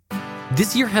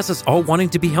This year has us all wanting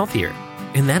to be healthier,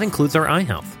 and that includes our eye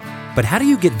health. But how do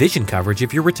you get vision coverage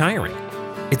if you're retiring?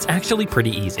 It's actually pretty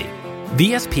easy.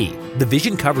 VSP, the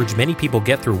vision coverage many people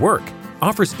get through work,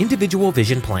 offers individual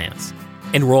vision plans.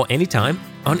 Enroll anytime,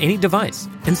 on any device,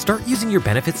 and start using your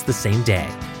benefits the same day.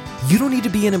 You don't need to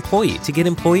be an employee to get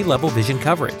employee-level vision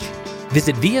coverage.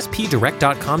 Visit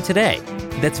vspdirect.com today.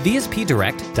 That's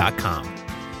vspdirect.com.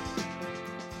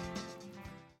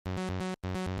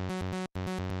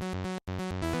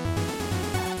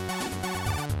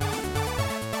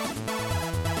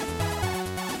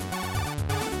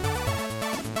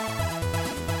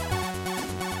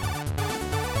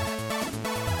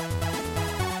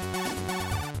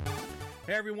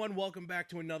 Hey everyone, welcome back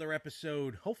to another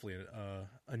episode, hopefully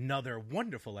another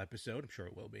wonderful episode, I'm sure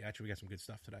it will be, actually we got some good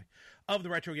stuff today, of the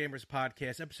Retro Gamers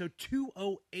Podcast, episode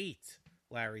 208.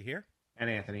 Larry here. And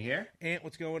Anthony here. Ant,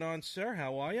 what's going on, sir?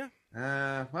 How are you?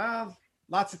 Well,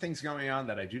 lots of things going on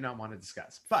that I do not want to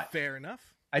discuss, but fair enough.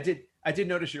 I did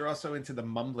notice you're also into the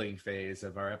mumbling phase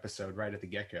of our episode right at the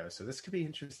get-go, so this could be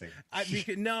interesting.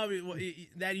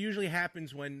 That usually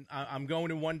happens when I'm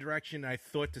going in one direction, I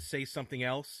thought to say something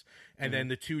else, and then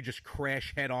the two just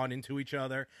crash head on into each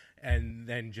other, and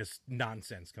then just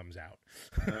nonsense comes out.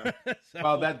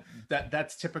 Well,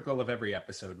 that's typical of every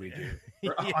episode we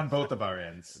do, on both of our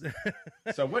ends.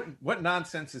 So what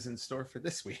nonsense is in store for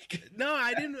this week? No,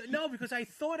 I didn't. No, because I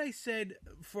thought I said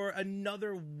for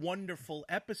another wonderful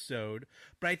episode,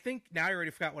 but I think now I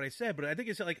already forgot what I said, but I think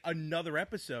it's like another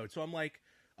episode. So I'm like,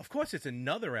 of course it's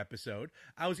another episode.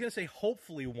 I was going to say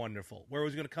hopefully wonderful, where it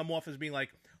was going to come off as being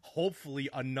like, hopefully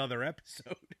another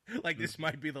episode. Like this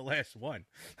might be the last one.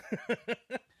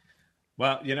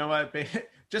 Well, you know what?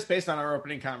 Just based on our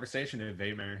opening conversation,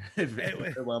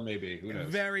 well, maybe. Who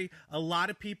knows? A lot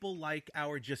of people like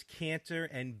our just canter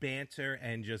and banter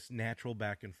and just natural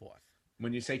back and forth.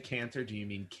 When you say canter, do you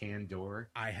mean candor?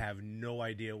 I have no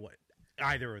idea what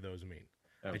either of those mean.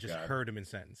 I just heard them in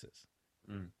sentences.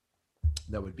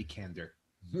 That would be candor.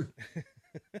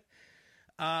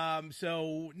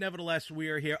 So nevertheless, we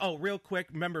are here. Oh, real quick.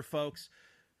 Remember, folks,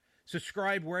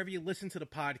 subscribe wherever you listen to the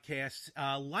podcast.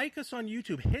 Like us on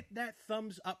YouTube. Hit that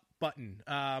thumbs up button.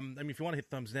 I mean, if you want to hit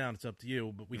thumbs down, it's up to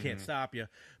you, but we can't stop you.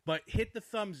 But hit the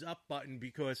thumbs up button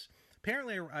because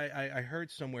apparently I heard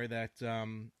somewhere that,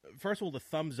 first of all, the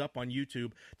thumbs up on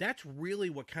YouTube, that's really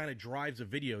what kind of drives the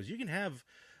videos. You can have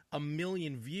 1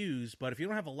 million views, but if you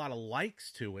don't have a lot of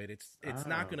likes to it, it's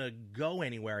not going to go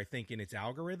anywhere, I think, in its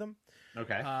algorithm.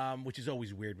 Okay. Which is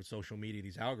always weird with social media,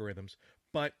 these algorithms.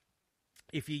 But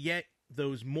if you get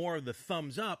those more of the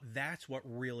thumbs up, that's what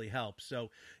really helps. So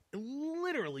it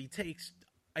literally takes,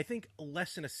 I think,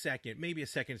 less than a second, maybe a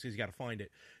second because you got to find it,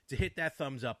 to hit that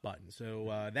thumbs up button.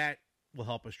 So that will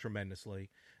help us tremendously.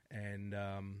 And,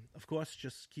 of course,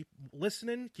 just keep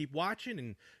listening, keep watching,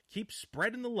 and keep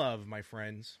spreading the love, my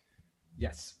friends.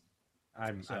 Yes.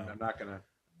 I'm not going to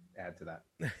add to that.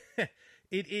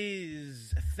 It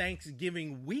is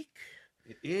Thanksgiving week.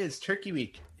 It is Turkey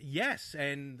week. Yes,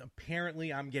 and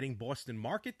apparently I'm getting Boston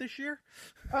Market this year.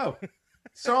 Oh,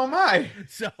 so am I.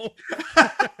 So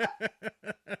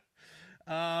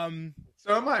am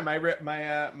I.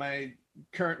 My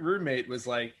current roommate was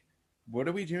like, "What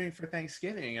are we doing for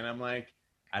Thanksgiving?" And I'm like,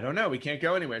 "I don't know. We can't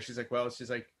go anywhere." She's like, "Well,"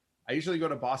 she's like, "I usually go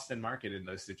to Boston Market in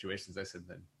those situations." I said,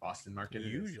 "Then Boston Market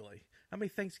usually." How many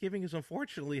Thanksgivings,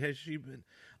 unfortunately, has she been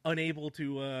unable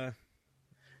to?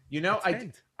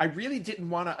 Attend? I really didn't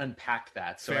want to unpack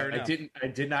that, so I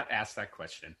did not ask that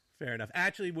question. Fair enough.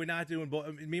 Actually, we're not doing.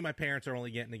 Me and my parents are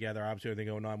only getting together. Obviously,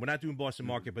 everything going on. We're not doing Boston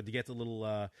Market, but to get a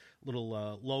little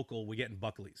local, we're getting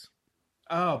Buckley's.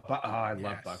 I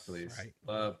love Buckley's. Right.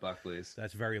 Love Buckley's.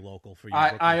 That's very local for you.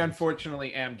 I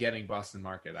unfortunately am getting Boston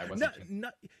Market. I wasn't.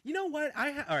 No, you know what? All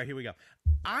right, here we go.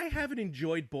 I haven't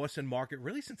enjoyed Boston Market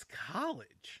really since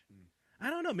college. I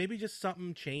don't know. Maybe just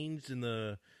something changed in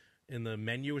the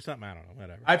menu or something. I don't know.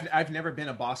 Whatever. I've never been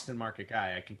a Boston Market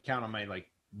guy. I can count on my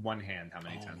one hand how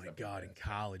many times. Oh my God! In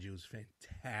college, it was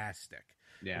fantastic.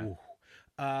 Yeah. Ooh.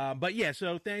 But yeah,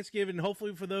 so Thanksgiving,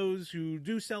 hopefully for those who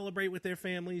do celebrate with their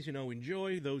families,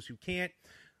 enjoy. Those who can't,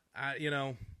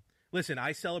 listen,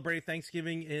 I celebrated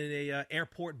Thanksgiving in a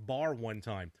airport bar one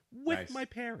time with my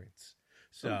parents.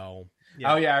 So,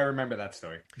 yeah. Oh yeah, I remember that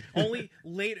story. Only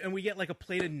later, and we get like a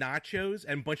plate of nachos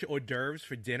and a bunch of hors d'oeuvres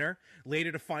for dinner.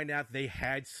 Later to find out they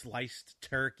had sliced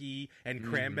turkey and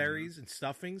cranberries and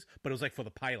stuffings, but it was like for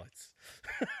the pilots.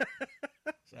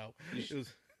 So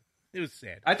it was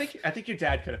sad. I think your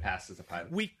dad could have passed as a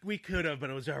pilot. We could have, but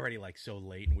it was already like so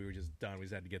late, and we were just done. We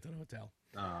just had to get to the hotel.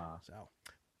 So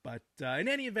But in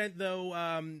any event, though,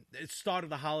 it's start of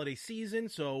the holiday season,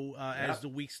 so as the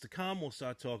weeks to come, we'll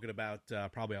start talking about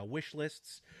probably our wish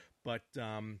lists. But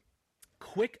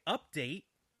quick update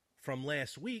from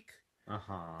last week.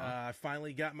 I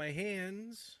finally got my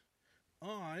hands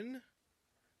on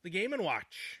the Game &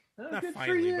 Watch. Not good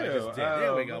finally, for you. but I just did.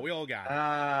 There we go. We all got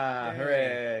it.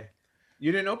 Hooray.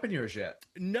 You didn't open yours yet.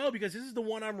 No, because this is the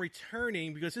one I'm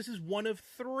returning, because this is one of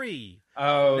 3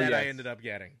 that I ended up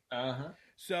getting.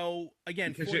 So,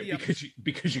 again,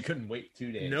 because you couldn't wait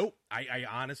 2 days. Nope. I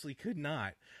honestly could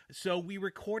not. So, we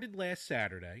recorded last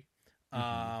Saturday.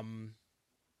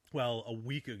 Well, a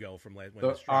week ago from last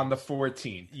on the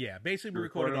 14th. Yeah, basically we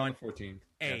recorded on the 14th.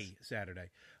 Saturday.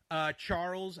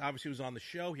 Charles obviously was on the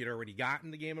show. He had already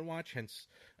gotten the Game & Watch, hence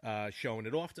showing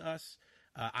it off to us.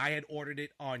 I had ordered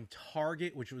it on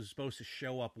Target, which was supposed to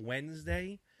show up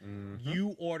Wednesday.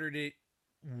 You ordered it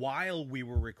while we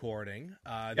were recording.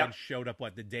 Then showed up,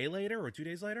 the day later or 2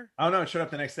 days later? Oh, no, it showed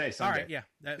up the next day, Sunday. All right, yeah.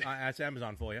 That's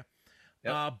Amazon for you.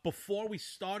 Yep. Before we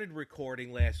started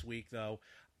recording last week, though,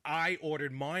 I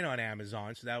ordered mine on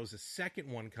Amazon, so that was the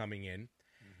second one coming in.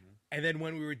 And then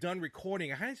when we were done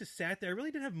recording, I kind of just sat there. I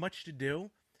really didn't have much to do.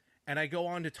 And I go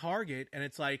on to Target, and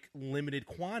it's like limited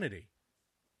quantity.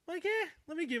 Like,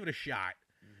 let me give it a shot.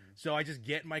 So I just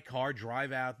get in my car,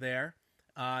 drive out there,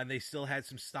 and they still had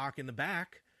some stock in the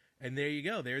back. And there you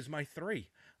go. There's my 3.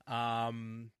 How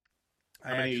many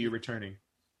are you returning?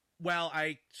 Well,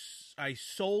 I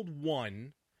sold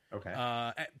one. Okay.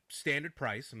 At standard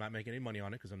price. I'm not making any money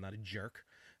on it because I'm not a jerk.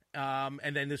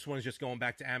 And then this one's just going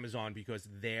back to Amazon because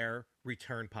their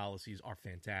return policies are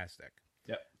fantastic.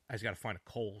 Yep. I just got to find a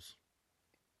Kohl's.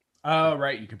 Oh,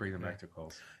 right. You can bring them back to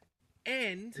Kohl's.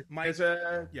 And there's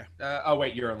a oh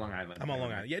wait, you're on Long Island. I'm on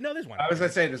Long Island. Yeah, no, there's one. I was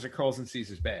gonna say there's a Kohl's in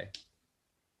Caesars Bay.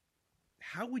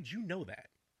 How would you know that?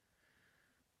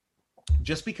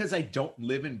 Just because I don't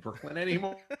live in Brooklyn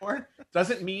anymore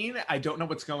doesn't mean I don't know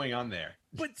what's going on there.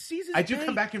 But Caesars I do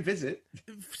come back and visit.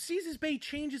 Caesars Bay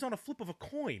changes on a flip of a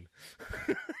coin.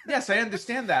 Yes, I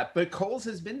understand that, but Kohl's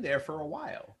has been there for a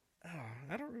while. Oh,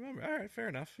 I don't remember. All right, fair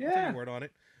enough. Yeah. I'll take your word on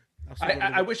it.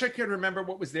 I wish I could remember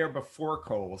what was there before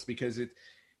Kohl's, because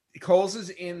Kohl's is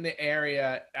in the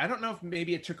area. I don't know if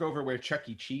maybe it took over where Chuck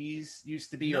E. Cheese used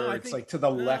to be, or it's like to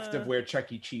the left of where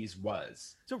Chuck E. Cheese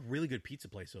was. It's a really good pizza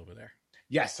place over there.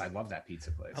 Yes, I love that pizza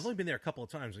place. I've only been there a couple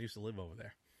of times. I used to live over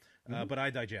there. But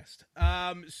I digest.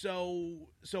 So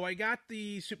I got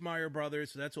the Super Mario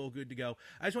Brothers, so that's all good to go.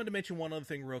 I just wanted to mention one other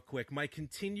thing real quick. My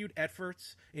continued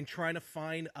efforts in trying to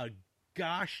find a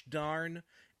gosh darn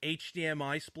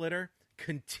HDMI splitter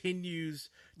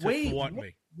continues to thwart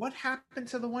me. What happened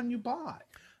to the one you bought?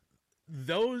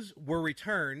 Those were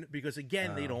returned because,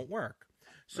 again, they don't work.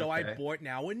 So I bought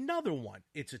now another one.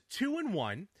 It's a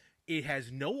 2-in-1. It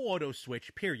has no auto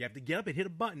switch, period. You have to get up and hit a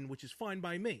button, which is fine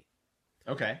by me.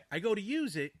 Okay. I go to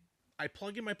use it. I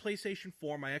plug in my PlayStation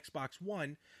 4, my Xbox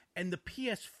One, and the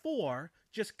PS4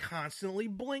 just constantly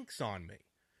blinks on me.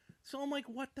 So I'm like,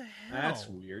 what the hell? That's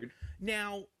weird.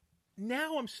 Now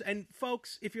and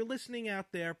folks, if you're listening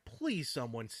out there, please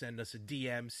someone send us a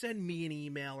DM, send me an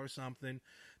email or something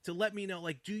to let me know,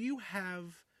 like, do you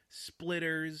have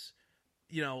splitters,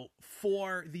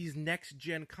 for these next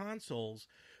gen consoles?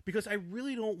 Because I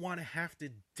really don't want to have to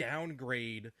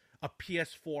downgrade a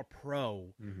PS4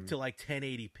 Pro to like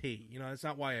 1080p. That's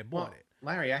not why I bought it.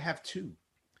 Larry, I have 2.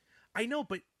 I know,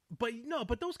 but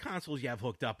those consoles you have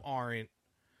hooked up aren't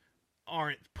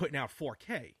putting out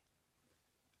 4K.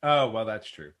 Oh, well, that's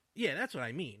true. Yeah, that's what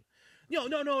I mean. No.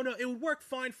 It would work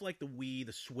fine for like the Wii,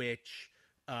 the Switch,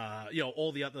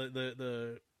 all the other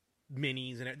the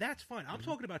minis and that's fine. I'm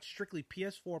talking about strictly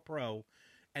PS4 Pro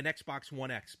and Xbox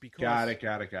One X because got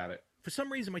it. For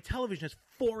some reason, my television has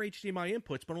 4 HDMI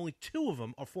inputs, but only 2 of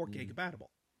them are 4K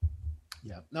compatible.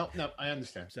 Yeah. No, I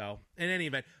understand. So, in any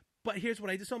event, but here's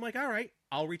what I did. So I'm like, all right,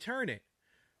 I'll return it.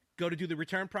 Go to do the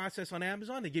return process on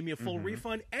Amazon. They give me a full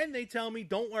refund, and they tell me,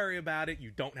 don't worry about it. You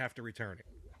don't have to return it.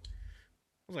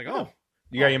 I was like,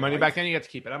 you got your money back then? You get to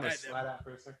keep it. I'm going to slide out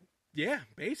for a second. Yeah,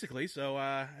 basically. So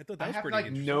I thought that was pretty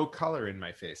interesting. I have no color in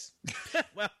my face.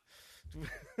 Well,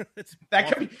 that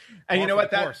could be, and you know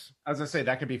what? I was gonna say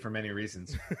that could be for many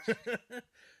reasons.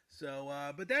 So,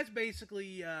 but that's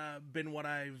basically been what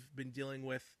I've been dealing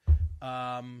with.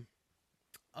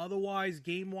 Otherwise,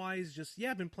 game wise,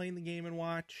 I've been playing the Game &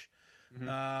 Watch,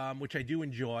 which I do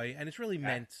enjoy, and it's really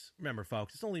meant. Remember,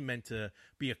 folks, it's only meant to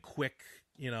be a quick,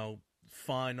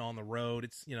 fun on the road.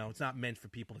 It's it's not meant for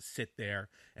people to sit there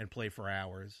and play for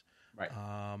hours. Right.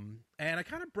 And I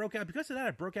kind of broke out because of that.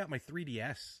 I broke out my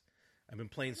 3DS. I've been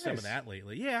playing some of that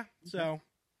lately. Yeah. So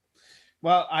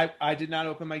Well, I did not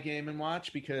open my game and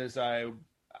watch because I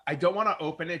don't want to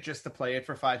open it just to play it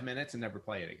for 5 minutes and never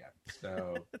play it again.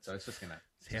 So it's just gonna.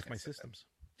 It's half my systems.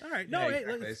 All right, no,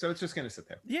 exactly. So it's just gonna sit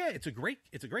there. Yeah, it's a great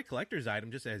collector's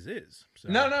item just as is. So.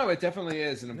 No, it definitely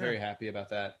is, and I'm very happy about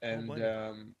that. And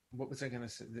what was I gonna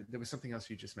say? There was something else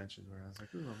you just mentioned where I was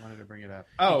like, ooh, I wanted to bring it up.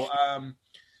 Oh,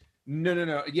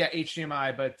 no, yeah,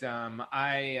 HDMI, but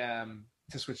I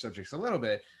to switch subjects a little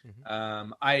bit,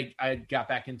 I got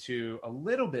back into a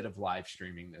little bit of live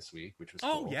streaming this week, which was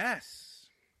cool. Oh yes.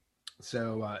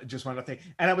 So just wanted to thank,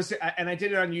 and I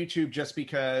did it on YouTube just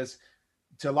because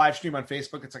to live stream on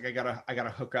Facebook, it's like I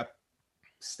gotta hook up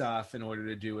stuff in order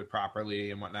to do it properly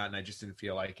and whatnot, and I just didn't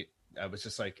feel like it. I was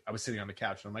just like I was sitting on the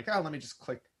couch and I'm like, oh, let me just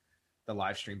click the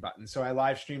live stream button. So I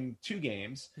live streamed 2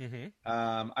 games.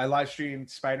 I live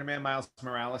streamed Spider-Man Miles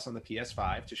Morales on the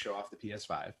PS5 to show off the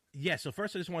PS5. Yeah. So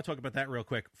first, I just want to talk about that real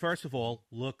quick. First of all,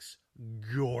 looks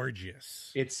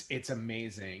gorgeous. It's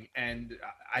amazing, and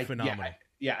phenomenal.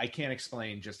 Yeah, I can't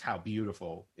explain just how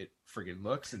beautiful it friggin'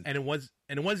 looks. And it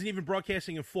wasn't even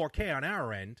broadcasting in 4K on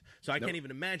our end, so I can't even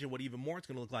imagine what even more it's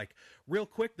going to look like. Real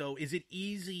quick though, is it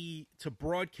easy to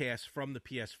broadcast from the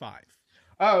PS5?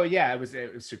 Oh yeah, it was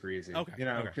super easy. Okay,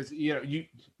 because you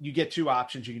get 2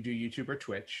 options. You can do YouTube or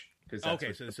Twitch. So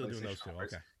they're still doing those 2.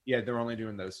 Okay. Yeah, they're only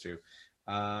doing those 2.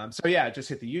 So yeah, just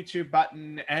hit the YouTube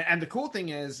button, and the cool thing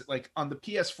is, like on the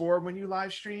PS4 when you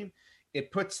live stream, it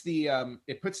puts the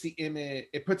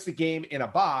game in a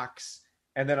box,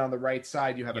 and then on the right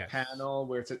side you have a panel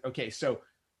where it's okay. So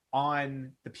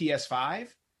on the PS5,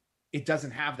 it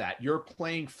doesn't have that. You're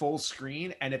playing full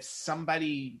screen, and if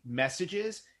somebody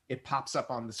messages, it pops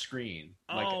up on the screen.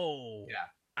 Yeah.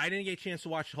 I didn't get a chance to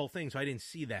watch the whole thing, so I didn't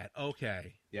see that.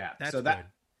 Okay. Yeah. That's good.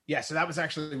 So that was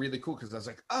actually really cool because I was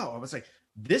like,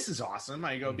 this is awesome.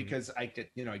 I go because I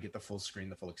get the full screen,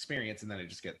 the full experience, and then I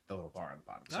just get the little bar on the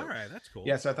bottom. So, all right, that's cool.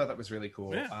 Yeah, so I thought that was really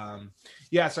cool.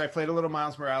 Yeah. So I played a little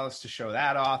Miles Morales to show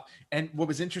that off. And what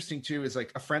was interesting too is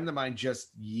like a friend of mine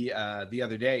just the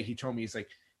other day, he told me, he's like,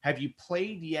 have you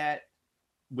played yet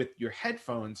with your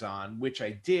headphones on? Which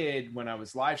I did when I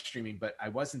was live streaming, but I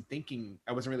wasn't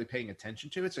really paying attention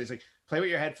to it. So he's like, play with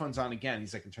your headphones on again.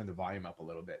 He's like, and turn the volume up a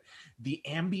little bit. The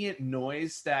ambient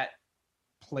noise that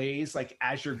plays like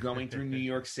as you're going through New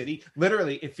York City,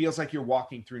 literally it feels like you're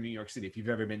walking through New York City if you've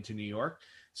ever been to New York.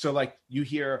 So like you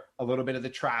hear a little bit of the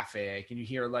traffic and you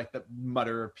hear like the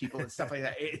mutter of people and stuff like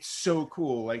that. It's so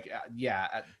cool. Like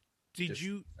Did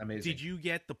you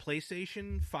get the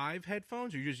PlayStation 5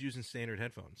 headphones, or you're just using standard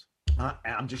headphones?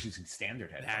 I'm just using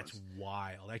standard headphones. That's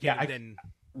wild. I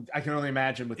can only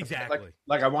imagine with exactly.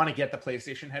 Like I want to get the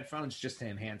PlayStation headphones just to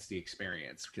enhance the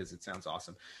experience because it sounds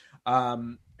awesome.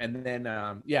 And then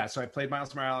so I played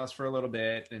Miles Morales for a little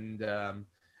bit, and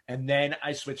then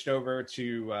I switched over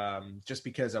to just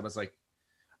because I was like,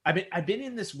 I've been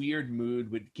in this weird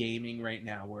mood with gaming right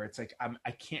now where it's like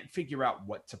I can't figure out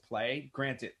what to play.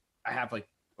 Granted, I have like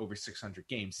over 600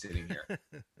 games sitting here,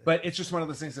 but it's just one of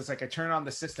those things that's like I turn on the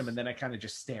system and then I kind of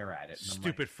just stare at it. And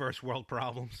Stupid like, first world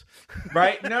problems.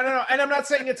 Right? No. And I'm not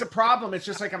saying it's a problem. It's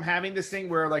just like I'm having this thing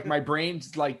where like my brain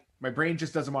just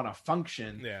doesn't want to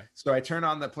function. Yeah. So I turn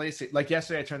on the PlayStation. Like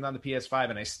yesterday, I turned on the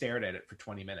PS5 and I stared at it for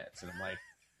 20 minutes, and I'm like,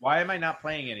 why am I not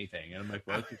playing anything? And I'm like,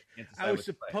 well, I was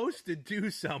supposed to do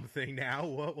something now.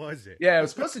 What was it? Yeah, I was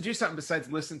supposed to do something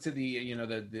besides listen to the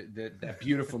that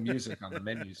beautiful music on the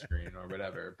menu screen or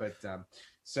whatever. But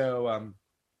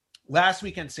last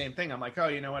weekend, same thing. I'm like, oh,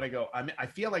 you know what? I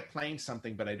feel like playing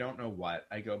something, but I don't know what.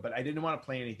 But I didn't want to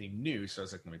play anything new. So I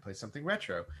was like, let me play something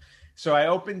retro. So I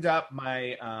opened up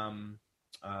my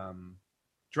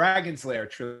Dragon's Lair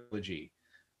trilogy.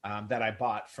 That I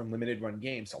bought from Limited Run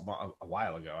Games a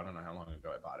while ago. I don't know how long ago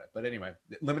I bought it, but anyway,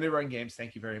 Limited Run Games.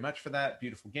 Thank you very much for that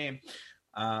beautiful game.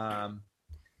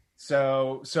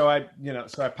 So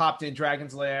I popped in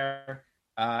Dragon's Lair.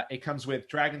 It comes with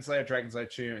Dragon's Lair, Dragon's Lair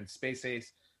 2, and Space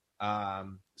Ace.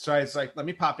 So I was like, let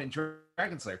me pop in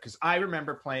Dragon's Lair because I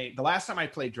remember playing the last time I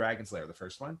played Dragon's Lair, the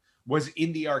first one was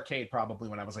in the arcade, probably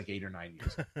when I was like 8 or 9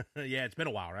 years old. Yeah, it's been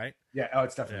a while, right? Yeah,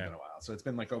 it's definitely been a while. So it's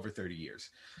been like over 30 years.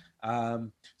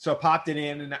 So I popped it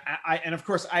in, and of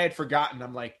course I had forgotten.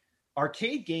 I'm like,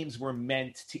 arcade games were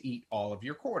meant to eat all of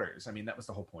your quarters. I mean, that was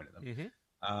the whole point of them.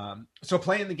 Mm-hmm. So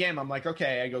playing the game, I'm like,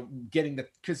 okay, I go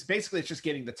because basically it's just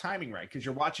getting the timing right because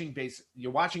you're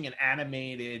watching an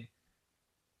animated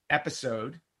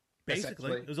episode.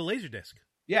 Basically, it was a laser disc.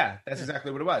 Yeah, that's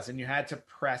exactly what it was, and you had to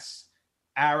press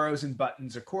arrows and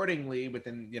buttons accordingly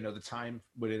within the time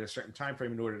within a certain time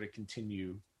frame in order to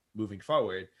continue moving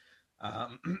forward.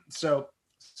 So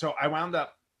I wound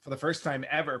up for the first time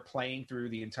ever playing through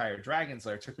the entire Dragon's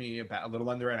Lair. It took me about a little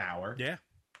under an hour. Yeah.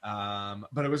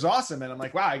 But it was awesome. And I'm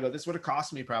like, wow, I go, this would have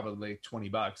cost me probably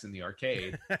 $20 in the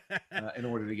arcade in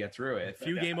order to get through it. A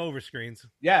few game over screens.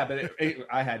 Yeah, but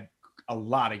I had a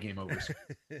lot of game overs.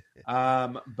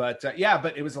 But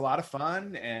it was a lot of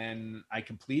fun, and I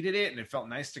completed it, and it felt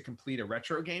nice to complete a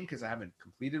retro game because I haven't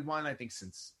completed one, I think,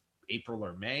 since April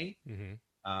or May.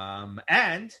 Mm-hmm.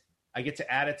 And I get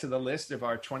to add it to the list of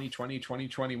our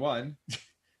 2020-2021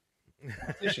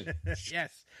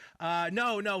 Yes.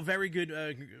 No, very good.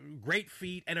 Great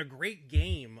feat and a great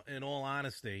game, in all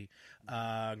honesty.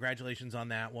 Congratulations on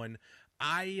that one.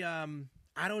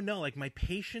 I don't know, like my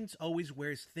patience always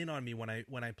wears thin on me when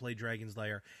I play Dragon's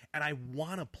Lair, and I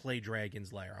want to play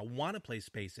Dragon's Lair. I want to play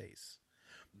Space Ace,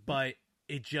 but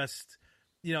it just,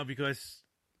 because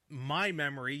my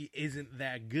memory isn't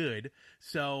that good.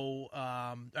 So,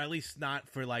 at least not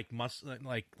for like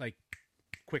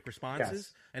quick responses.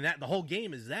 Yes. And that the whole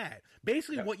game is that.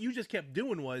 Basically, Yes. what you just kept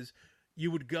doing was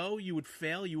you would go, you would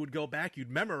fail, you would go back, you'd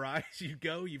memorize, you'd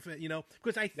go,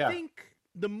 because I think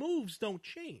the moves don't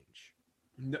change.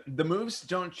 The moves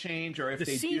don't change, or if The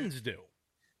they scenes do.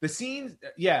 The scenes,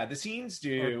 the scenes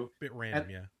do. A bit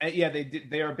random,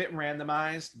 they are a bit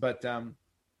randomized, but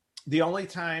the only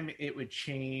time it would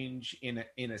change in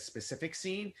a specific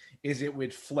scene is it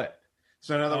would flip.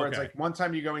 So in other words, like one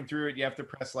time you're going through it, you have to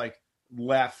press like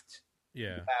left,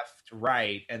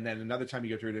 right, and then another time you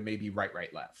go through it, it may be right,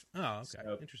 left. Oh, okay,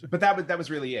 so, interesting. But that was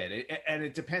really it. And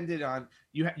it depended on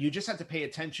you just had to pay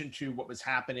attention to what was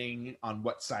happening on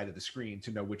what side of the screen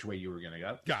to know which way you were going to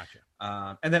go. Gotcha.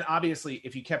 And then obviously,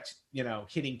 if you kept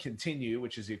hitting continue,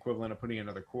 which is the equivalent of putting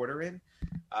another quarter in,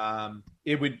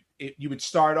 you would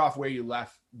start off where you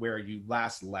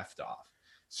last left off.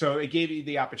 So it gave you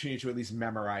the opportunity to at least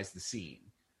memorize the scene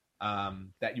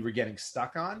that you were getting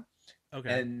stuck on.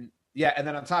 Okay. And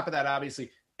then on top of that,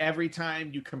 obviously, every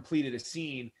time you completed a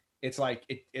scene, it's like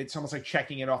it's almost like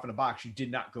checking it off in a box. You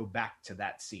did not go back to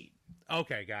that scene.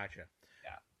 Okay, gotcha.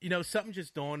 Yeah. Something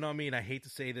just dawned on me, and I hate to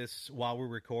say this while we're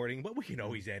recording, but we can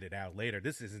always edit out later.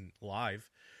 This isn't live.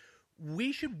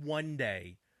 We should one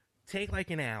day take like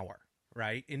an hour,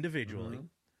 right, individually,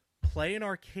 play an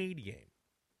arcade game.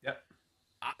 Yep.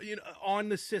 On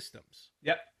the systems.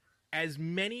 Yep. As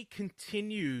many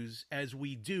continues as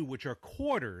we do, which are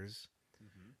quarters,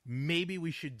 maybe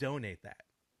we should donate that.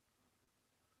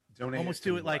 Almost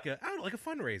do it like a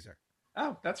fundraiser.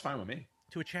 Oh, that's fine with me.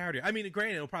 To a charity. I mean,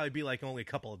 granted, it'll probably be like only a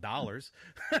couple of dollars,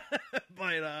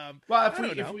 but well,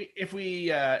 if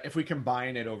we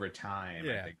combine it over time,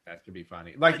 I think that could be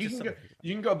funny. Like you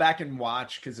can go back and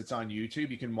watch, because it's on YouTube.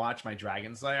 You can watch my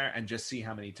Dragon's Lair and just see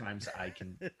how many times I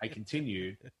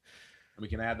continued, and we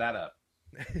can add that up.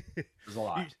 There's a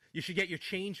lot. You should get your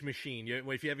change machine.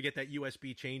 If you ever get that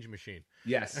USB change machine.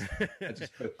 Yes.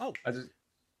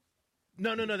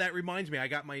 No. That reminds me. I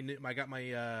got my new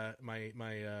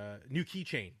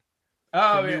keychain.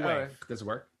 Oh yeah. Does it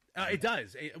work? It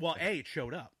does. It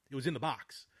showed up. It was in the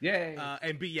box. Yeah.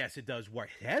 And B, yes, it does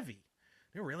work. Heavy.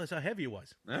 I didn't realize how heavy it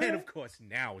was. All and right. of course,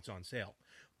 now it's on sale.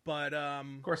 But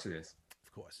of course it is.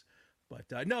 Of course. But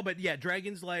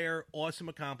Dragon's Lair, awesome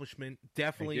accomplishment,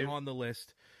 definitely on the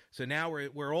list. So now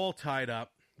we're all tied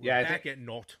up. We're back at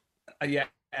naught. Yeah,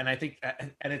 and I think,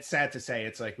 and it's sad to say,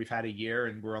 it's like we've had a year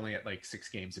and we're only at like 6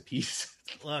 games apiece.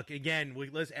 Look, again,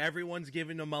 everyone's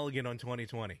giving a mulligan on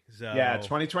 2020. So yeah,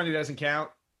 2020 doesn't count.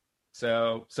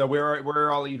 So we're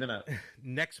all even up.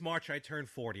 Next March, I turn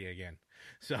 40 again.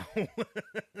 So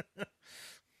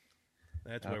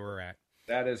that's where we're at.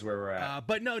 That is where we're at.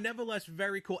 But no, nevertheless,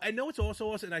 very cool. I know it's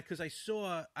also awesome because I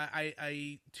saw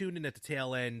I tuned in at the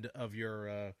tail end of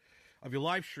your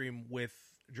live stream with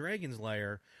Dragon's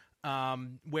Lair,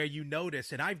 where you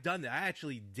notice, and I've done that. I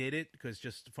actually did it because it's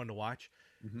just fun to watch.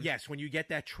 Mm-hmm. Yes, when you get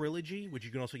that trilogy, which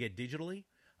you can also get digitally,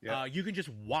 you can just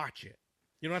watch it.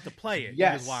 You don't have to play it.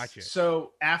 Yes. You just watch it.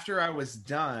 So after I was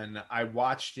done, I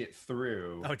watched it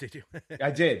through. Oh, did you?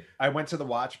 I did. I went to the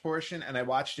watch portion and I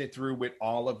watched it through with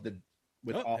all of the.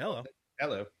 Hello.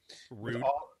 Rude.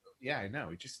 Yeah, I know.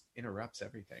 It just interrupts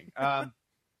everything.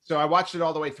 So I watched it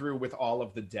all the way through with all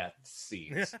of the death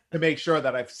scenes to make sure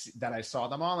that I saw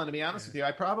them all. And to be honest with you,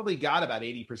 I probably got about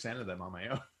 80% of them on my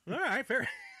own. All right, fair.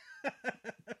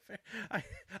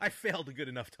 I failed a good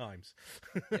enough times.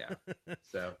 Yeah.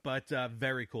 So, but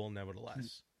very cool,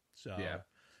 nevertheless. So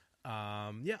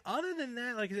other than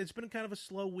that, like it's been kind of a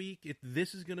slow week.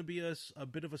 This is going to be a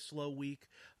bit of a slow week.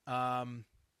 What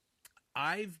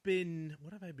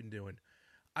have I been doing?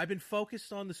 I've been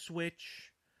focused on the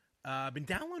Switch. I've been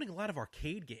downloading a lot of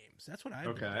arcade games. That's what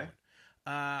I've been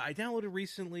I downloaded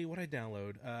recently. What I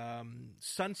download?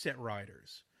 Sunset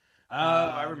Riders.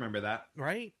 I remember that.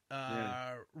 Right?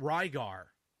 Yeah. Rygar.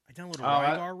 I downloaded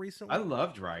Rygar recently. I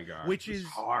loved Rygar, which is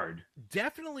hard.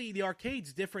 Definitely, the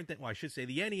arcade's different than. Well, I should say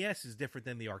the NES is different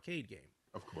than the arcade game.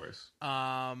 Of course.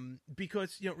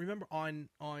 Because remember on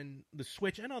the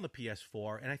Switch and on the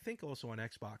PS4, and I think also on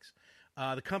Xbox,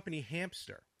 the company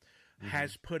Hamster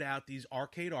has put out these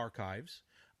arcade archives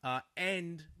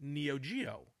and Neo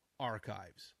Geo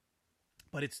archives.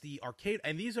 But it's the arcade,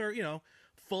 and these are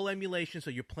full emulation, so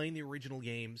you're playing the original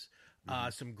games.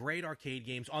 Some great arcade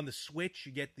games on the Switch.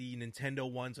 You get the Nintendo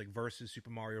ones like Versus, Super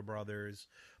Mario Brothers,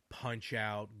 Punch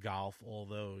Out, Golf, all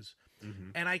those.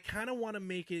 And I kind of want to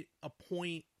make it a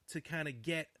point to kind of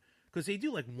get, because they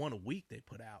do like one a week they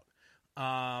put out,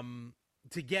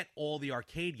 to get all the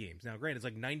arcade games. Now, granted, it's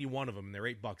like 91 of them, and they're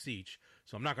 $8 each,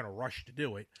 so I'm not going to rush to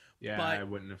do it. Yeah, but I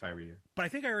wouldn't if I were you. But I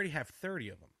think I already have 30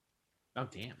 of them. Oh,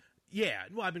 damn. Yeah,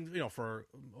 well, I've been, for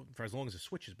as long as the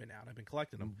Switch has been out, I've been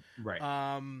collecting them. Right.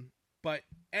 But,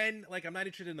 and like, I'm not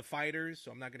interested in the fighters,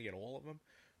 so I'm not going to get all of them.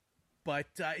 But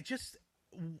it just,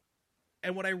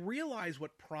 and what I realize,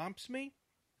 what prompts me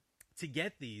to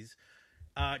get these,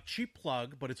 cheap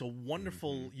plug, but it's a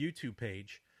wonderful YouTube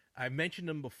page. I've mentioned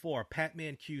them before.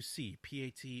 Patman QC,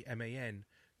 Patman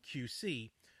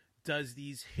QC, does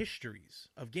these histories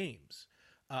of games,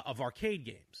 of arcade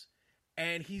games.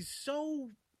 And he's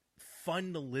so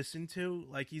fun to listen to.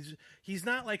 Like, he's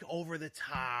not like over the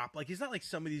top. Like, he's not like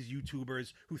some of these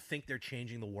YouTubers who think they're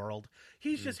changing the world.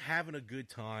 He's just having a good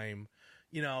time,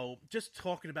 just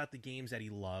talking about the games that he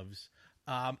loves.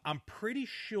 I'm pretty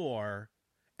sure,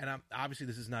 and obviously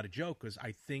this is not a joke, because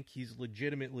I think he's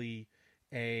legitimately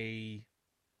a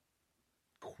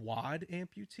quad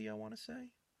amputee, I want to say.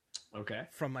 Okay.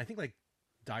 From, I think, like,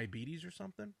 diabetes or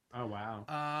something. Oh,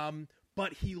 wow.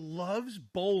 But he loves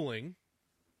bowling.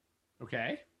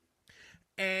 Okay.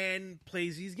 And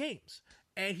plays these games.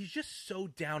 And he's just so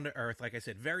down to earth, like I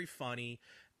said, very funny.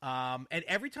 And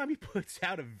every time he puts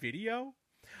out a video,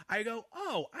 I go,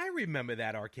 oh, I remember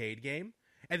that arcade game.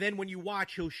 And then when you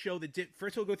watch, he'll show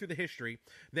first he'll go through the history,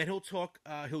 then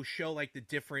he'll show like the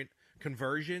different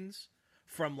conversions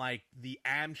from like the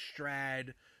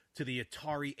Amstrad to the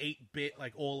Atari 8-bit,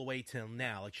 like all the way till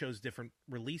now. Like, shows different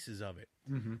releases of it.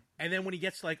 And then when he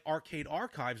gets to, like, arcade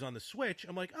archives on the Switch,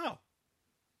 I'm like, oh,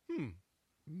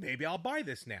 maybe I'll buy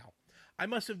this now. I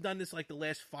must have done this like the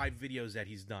last 5 videos that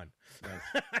he's done.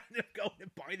 Nice. I'm going to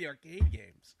buy the arcade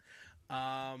games.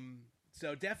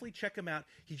 So definitely check him out.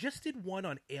 He just did one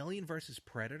on Alien versus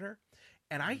Predator,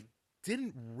 and I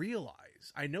didn't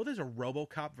realize. I know there's a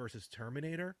RoboCop versus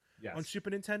Terminator on Super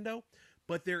Nintendo,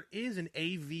 but there is an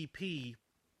AVP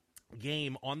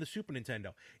game on the Super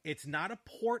Nintendo. It's not a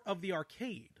port of the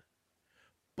arcade,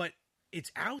 but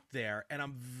it's out there, and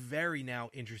I'm very now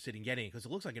interested in getting it because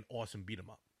it looks like an awesome beat 'em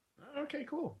up. Okay,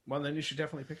 cool. Well, then you should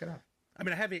definitely pick it up. I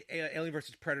mean, I have Alien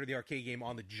vs. Predator, the arcade game,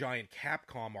 on the giant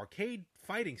Capcom arcade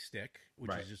fighting stick,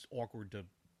 which is just awkward to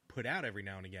put out every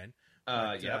now and again.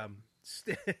 Yeah.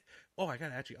 I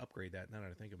gotta actually upgrade that now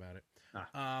that I think about it.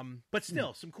 But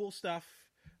still, some cool stuff.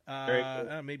 Very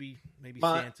cool. Maybe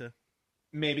Santa.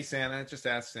 Maybe Santa. Just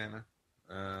ask Santa.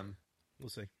 We'll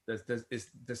see.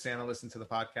 Does Santa listen to the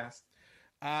podcast?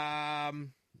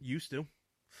 Used to.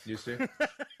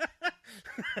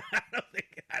 I don't think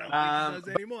he does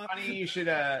anymore.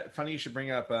 Funny you should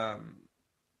bring up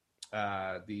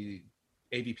the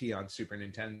AVP on Super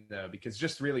Nintendo, because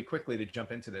just really quickly to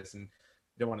jump into this, and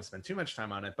don't want to spend too much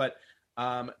time on it, but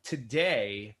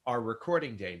today, our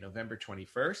recording day, November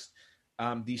 21st,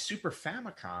 the Super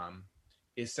Famicom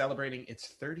is celebrating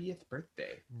its 30th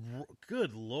birthday.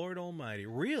 Good Lord Almighty.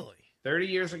 Really? 30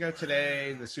 years ago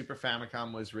today, the Super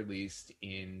Famicom was released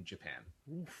in Japan.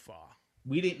 Oofa.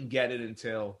 We didn't get it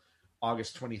until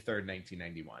August 23rd,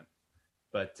 1991.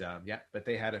 But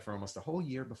they had it for almost a whole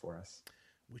year before us.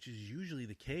 Which is usually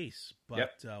the case.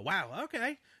 But wow,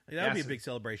 okay. That would be a big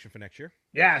celebration for next year.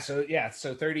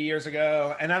 So 30 years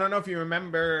ago. And I don't know if you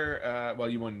remember,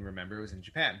 you wouldn't remember, it was in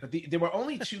Japan. But there were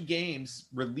only 2 games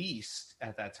released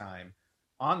at that time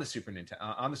on the Super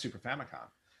Famicom.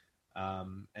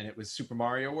 And it was Super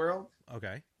Mario World.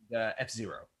 Okay. The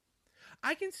F-Zero.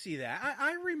 I can see that.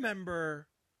 I remember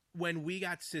when we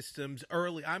got systems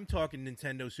early. I'm talking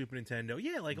Nintendo, Super Nintendo.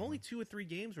 Yeah, only 2 or 3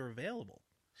 games were available.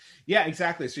 Yeah,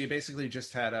 exactly. So you basically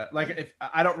just had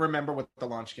I don't remember what the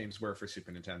launch games were for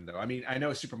Super Nintendo. I mean, I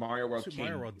know Super Mario World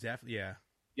definitely, yeah.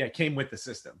 Yeah, it came with the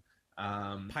system.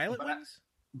 Pilot Wings?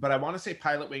 But I want to say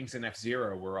Pilot Wings and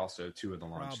F-Zero were also 2 of the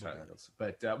launch titles.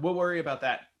 But we'll worry about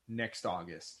that next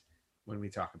August when we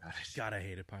talk about it. God, I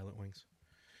hated Pilot Wings.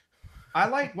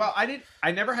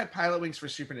 I never had Pilot Wings for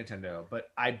Super Nintendo, but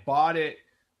I bought it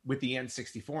with the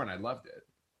N64 and I loved it.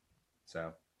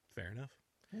 So fair enough.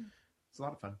 It's a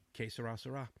lot of fun. Que sera,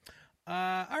 sera.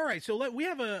 All right, so we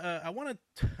have I want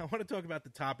to talk about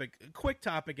a quick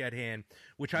topic at hand,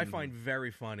 which I find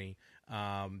very funny,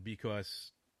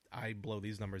 because I blow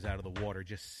these numbers out of the water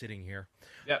just sitting here.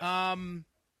 Yep.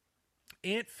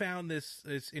 Ant found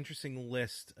this interesting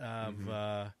list of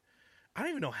I don't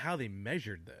even know how they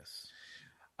measured this.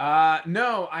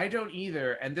 No, I don't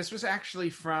either. And this was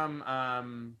actually from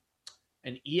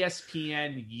an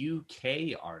ESPN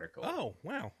UK article. Oh,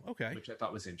 wow. Okay. Which I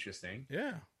thought was interesting.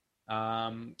 Yeah.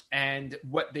 And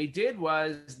what they did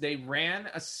was they ran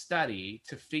a study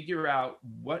to figure out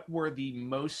what were the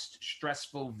most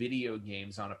stressful video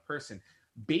games on a person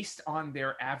based on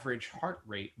their average heart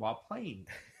rate while playing.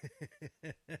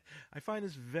 I find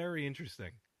this very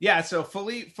interesting. Yeah, so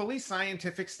fully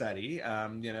scientific study.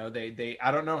 They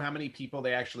I don't know how many people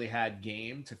they actually had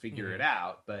game to figure it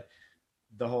out, but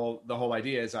the whole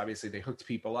idea is obviously they hooked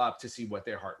people up to see what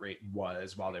their heart rate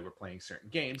was while they were playing certain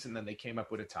games, and then they came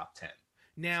up with a top 10.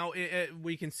 Now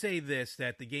we can say this,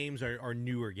 that the games are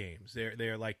newer games.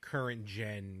 They're like current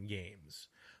gen games.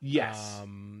 Yes.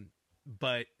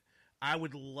 But I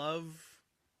would love.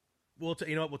 We'll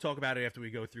talk about it after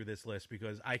we go through this list,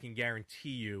 because I can guarantee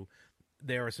you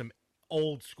there are some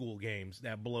old school games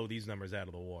that blow these numbers out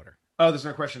of the water. Oh, there's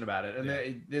no question about it.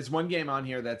 And there's one game on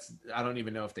here that's, I don't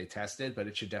even know if they tested, but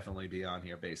it should definitely be on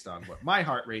here based on what my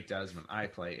heart rate does when I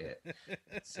play it.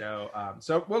 So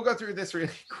we'll go through this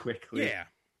really quickly. Yeah.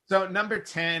 So number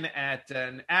 10 at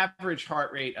an average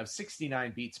heart rate of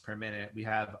 69 beats per minute, we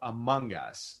have Among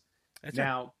Us.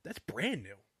 That's brand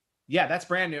new. Yeah, that's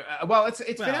brand new.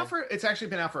 It's actually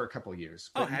been out for a couple of years.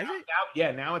 Oh, has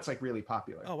it? Now it's like really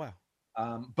popular. Oh, wow.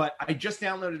 But I just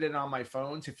downloaded it on my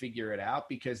phone to figure it out,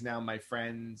 because now my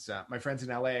friends in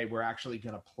LA, we're actually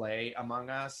going to play Among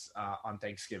Us on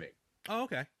Thanksgiving. Oh,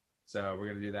 okay. So we're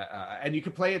going to do that. And you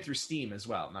can play it through Steam as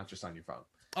well, not just on your phone.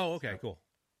 Oh, okay, cool.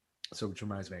 So which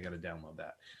reminds me, I got to download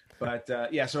that. But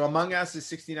so Among Us is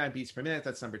 69 beats per minute.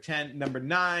 That's number 10. Number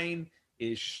 9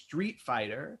 is Street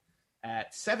Fighter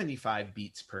at 75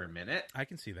 beats per minute. I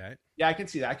can see that. Yeah, I can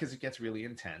see that, because it gets really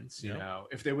intense. You know,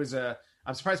 if there was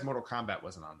I'm surprised Mortal Kombat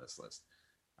wasn't on this list.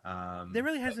 There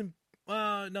really hasn't.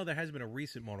 No, there hasn't been a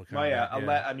recent Mortal Kombat. Oh yeah,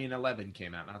 11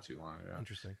 came out not too long ago.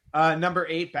 Interesting. Number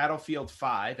 8, Battlefield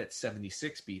 5 at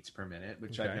 76 beats per minute,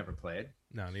 which I've never played.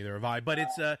 No, neither have I. But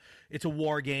it's a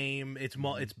war game. It's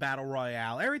battle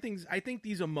royale. I think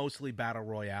these are mostly battle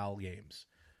royale games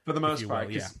for the most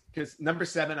part. Because number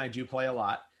 7, I do play a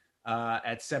lot.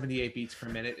 At 78 beats per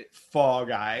minute, Fall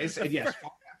Guys. And yes,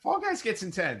 Fall Guys gets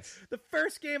intense. The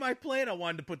first game I played, I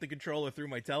wanted to put the controller through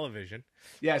my television.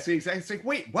 Yeah, see, exactly. It's like,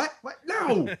 wait, what?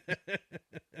 No.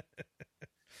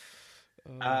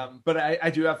 But I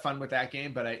do have fun with that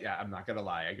game. But I'm not gonna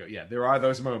lie. I go, yeah, there are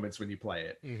those moments when you play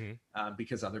it,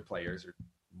 because other players are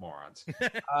morons.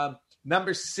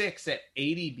 Number 6 at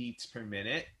 80 beats per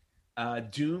minute,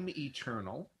 Doom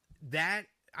Eternal. That.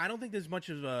 I don't think there's much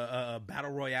of a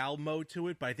battle royale mode to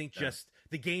it, but I think just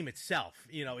the game itself,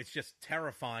 it's just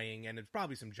terrifying, and it's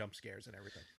probably some jump scares and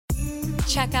everything.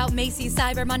 Check out Macy's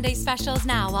Cyber Monday specials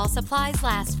now while supplies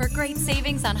last for great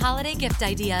savings on holiday gift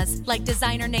ideas like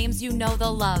designer names you know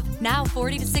they'll love, now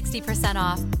 40 to 60%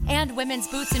 off. And women's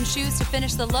boots and shoes to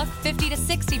finish the look, 50 to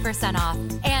 60% off.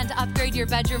 And upgrade your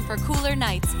bedroom for cooler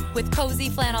nights with cozy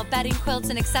flannel bedding, quilts,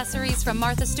 and accessories from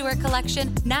Martha Stewart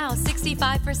collection, now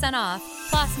 65% off.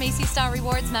 Plus, Macy's Star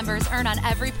Rewards members earn on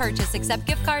every purchase except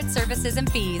gift cards, services,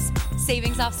 and fees.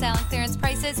 Savings off sale and clearance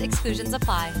prices, exclusions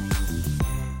apply.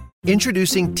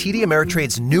 Introducing TD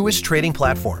Ameritrade's newest trading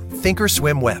platform,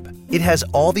 Thinkorswim Web. It has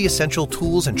all the essential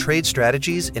tools and trade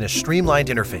strategies in a streamlined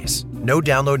interface. No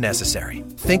download necessary.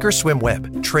 Thinkorswim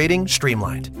Web. Trading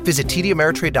streamlined. Visit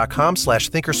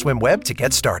tdameritrade.com/thinkorswimweb to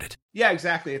get started. Yeah,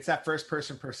 exactly. It's that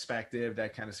first-person perspective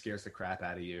that kind of scares the crap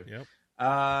out of you. Yep.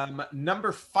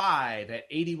 Number 5 at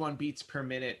 81 beats per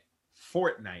minute,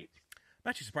 Fortnite. I'm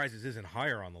actually surprised this isn't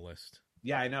higher on the list.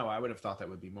 Yeah, I know. I would have thought that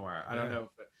would be more.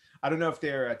 I don't know if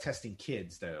they're testing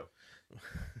kids, though.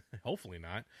 Hopefully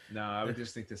not. No, I would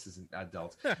just think this is an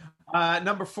adult.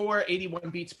 Number 4,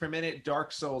 81 beats per minute,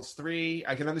 Dark Souls 3.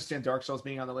 I can understand Dark Souls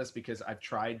being on the list because I've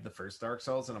tried the first Dark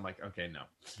Souls, and I'm like, okay, no.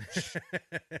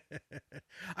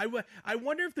 I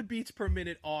wonder if the beats per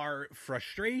minute are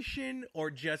frustration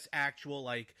or just actual,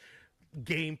 like,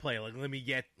 gameplay. Like, let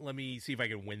me see if I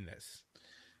can win this.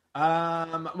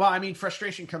 Well, I mean,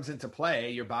 frustration comes into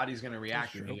play. Your body's going to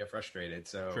react when you get frustrated.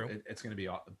 So it's going to be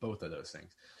both of those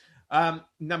things.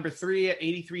 Number 3 at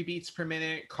 83 beats per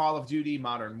minute, Call of Duty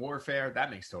Modern Warfare.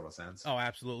 That makes total sense. Oh,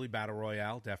 absolutely. Battle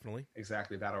Royale, definitely.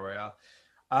 Exactly, Battle Royale.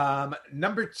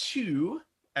 Number 2,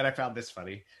 and I found this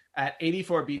funny, at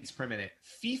 84 beats per minute,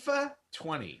 FIFA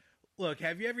 20. Look,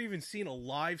 have you ever even seen a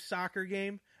live soccer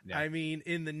game? Yeah. I mean,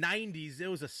 in the 90s, there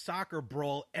was a soccer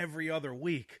brawl every other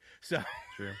week. So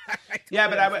true. Yeah,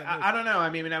 but I don't know.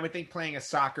 I mean, I would think playing a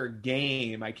soccer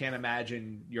game, I can't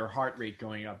imagine your heart rate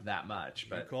going up that much.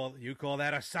 But you call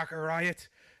that a soccer riot?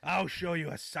 I'll show you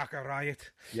a soccer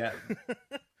riot. Yeah.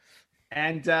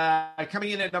 And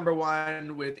coming in at number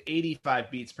 1 with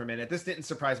 85 beats per minute. This didn't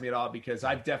surprise me at all because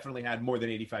I've definitely had more than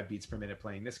 85 beats per minute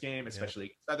playing this game, especially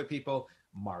against other people.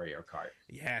 Mario Kart.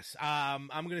 Yes, I'm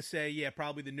gonna say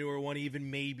probably the newer one,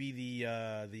 even maybe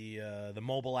the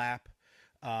mobile app.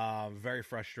 Very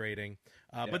frustrating.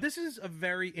 But this is a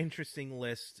very interesting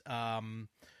list.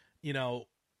 You know,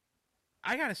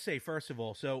 I gotta say first of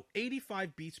all, so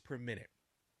 85 beats per minute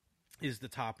is the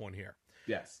top one here.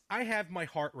 Yes, I have my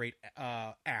heart rate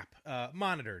app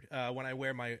monitored when I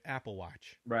wear my Apple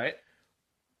Watch. Right.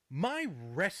 My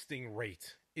resting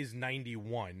rate is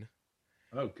 91.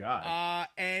 Oh, God.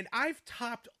 And I've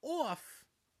topped off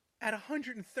at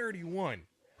 131.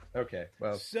 Okay,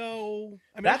 well. So,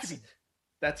 I mean,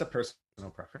 that's a personal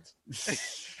preference.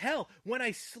 Hell, when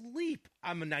I sleep,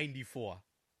 I'm a 94.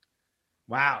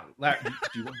 Wow.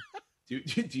 Do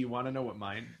you want to know what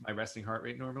my resting heart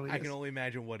rate normally is? I can only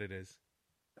imagine what it is.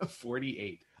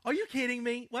 48. Are you kidding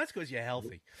me? Well, that's because you're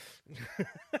healthy.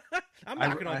 I'm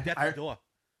knocking on death's door.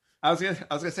 I was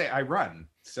gonna say I run,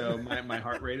 so my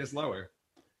heart rate is lower.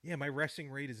 Yeah, my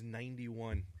resting rate is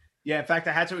 91. Yeah, in fact,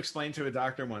 I had to explain to a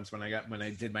doctor once when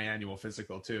I did my annual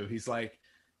physical too. He's like,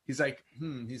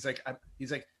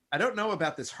 I don't know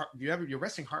about this. Your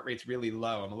resting heart rate's really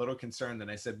low. I'm a little concerned.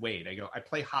 And I said, wait. I go, I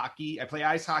play hockey. I play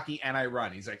ice hockey, and I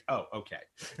run. He's like, oh,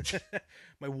 okay.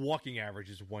 My walking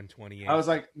average is 128. I was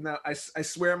like, no, I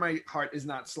swear my heart is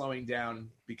not slowing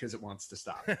down because it wants to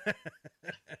stop.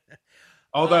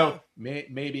 Although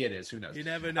maybe it is. Who knows? You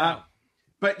never know.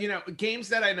 But, games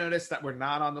that I noticed that were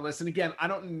not on the list, and again, I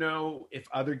don't know if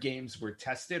other games were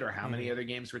tested or how many other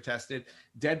games were tested.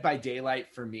 Dead by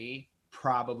Daylight, for me,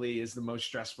 probably is the most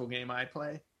stressful game I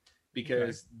play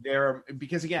because there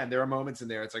are moments in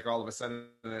there. It's like all of a sudden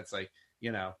it's like,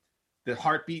 the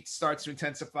heartbeat starts to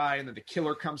intensify and then the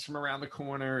killer comes from around the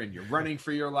corner and you're running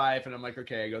for your life. And I'm like,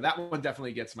 okay, that one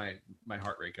definitely gets my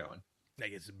heart rate going. That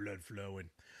gets the blood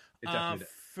flowing. It definitely does.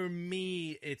 For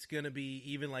me, it's going to be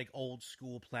even like old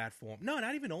school platform. No,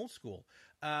 not even old school.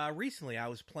 Recently, I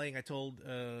was playing, I told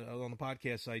on the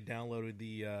podcast, I downloaded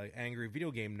the Angry Video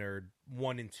Game Nerd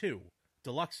 1 and 2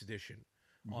 Deluxe Edition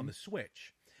on the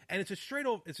Switch. And it's a straight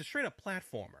up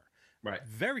platformer. Right.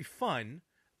 Very fun.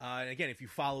 And again, if you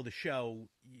follow the show,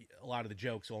 a lot of the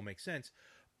jokes all make sense.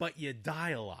 But you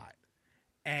die a lot.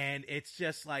 And it's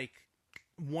just like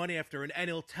one after, and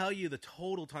it'll tell you the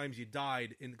total times you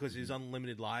died because there's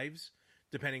unlimited lives,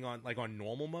 depending on on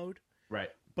normal mode. Right.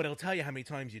 But it'll tell you how many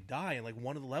times you die. And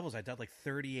one of the levels, I died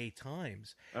 38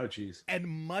 times. Oh, geez. And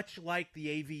much like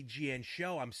the AVGN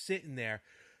show, I'm sitting there,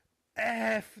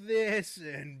 F this,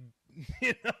 and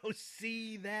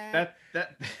see that.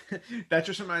 That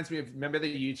just reminds me of, remember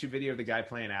the YouTube video of the guy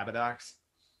playing Abadox?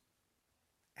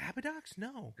 Abadox?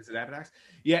 No. Is it Abadox?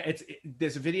 Yeah,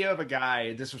 there's a video of a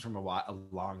guy. This was from a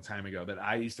long time ago, but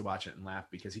I used to watch it and laugh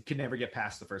because he could never get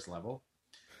past the first level,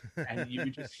 and you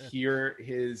would just hear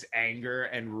his anger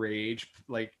and rage,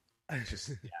 it was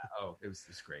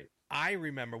just great. I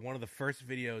remember one of the first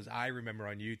videos I remember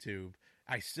on YouTube.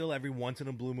 I still, every once in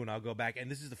a blue moon, I'll go back,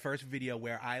 and this is the first video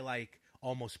where I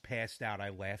almost passed out. I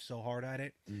laughed so hard at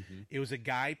it. Mm-hmm. It was a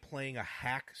guy playing a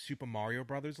hack Super Mario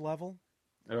Brothers level.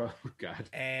 Oh, God.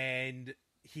 And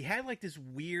he had this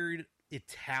weird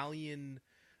Italian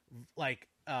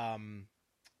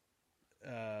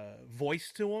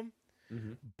voice to him,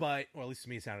 but, or at least to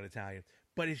me it sounded Italian,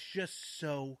 but it's just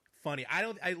so funny.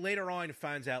 I later on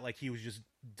finds out he was just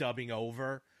dubbing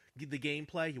over the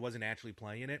gameplay. He wasn't actually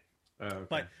playing it. Oh, okay.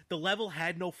 But the level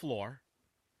had no floor.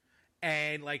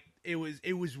 And it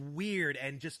was weird,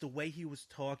 and just the way he was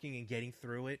talking and getting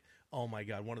through it. Oh my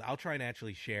God! I'll try and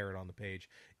actually share it on the page.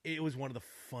 It was one of the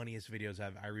funniest videos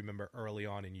I remember early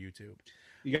on in YouTube.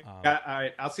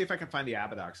 I'll see if I can find the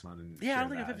Abadox one. And I don't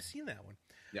think I've ever seen that one.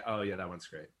 Yeah. Oh yeah, that one's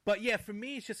great. But yeah, for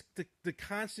me, it's just the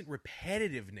constant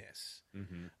repetitiveness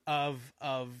of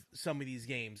some of these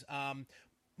games. I'll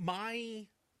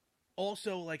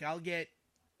get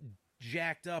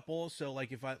jacked up also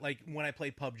if I when I play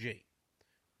PUBG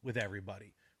with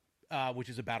everybody, which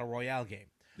is a battle royale game.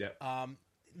 Yeah.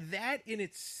 that in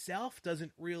itself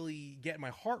doesn't really get my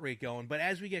heart rate going. But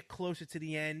as we get closer to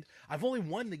the end, I've only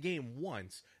won the game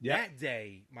once. Yeah. That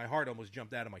day, my heart almost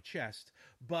jumped out of my chest.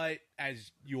 But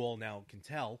as you all now can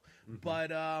tell,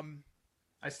 but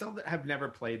I still have never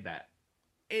played that.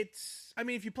 it's. I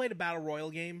mean, if you played a battle royale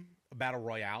game,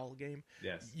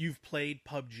 Yes. you've played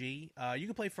PUBG. You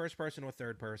can play first person or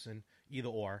third person, either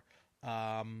or.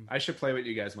 I should play with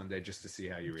you guys one day just to see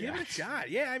how you react. Give it a shot.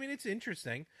 Yeah, I mean, it's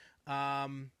interesting.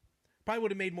 Probably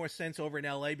would have made more sense over in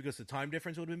LA because the time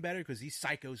difference would have been better because these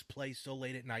psychos play so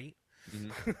late at night.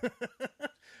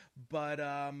 But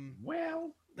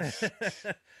well,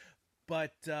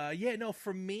 but yeah, no,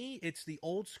 for me it's the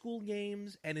old school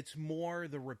games and it's more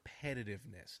the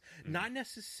repetitiveness. Not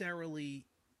necessarily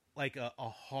like a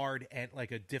hard and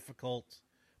like a difficult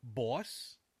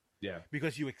boss yeah.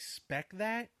 because you expect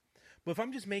that. But if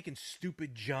I'm just making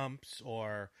stupid jumps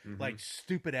or like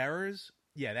stupid errors,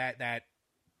 yeah, that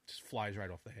just flies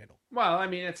right off the handle. Well, I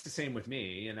mean, it's the same with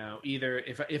me. You know, either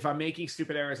if I'm making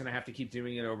stupid errors and I have to keep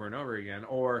doing it over and over again,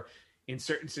 or in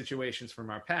certain situations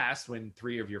from our past when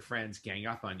 3 of your friends gang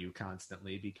up on you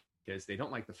constantly because they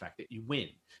don't like the fact that you win.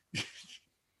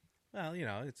 Well, you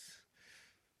know, it's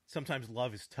sometimes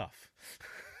love is tough.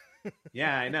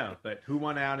 Yeah, I know, but who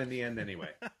won out in the end anyway?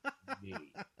 Me.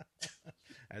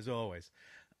 As always.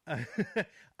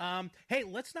 Hey,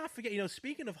 let's not forget, you know,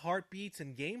 speaking of heartbeats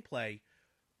and gameplay,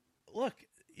 look,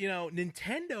 you know,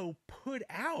 Nintendo put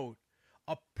out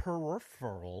a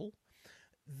peripheral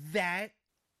that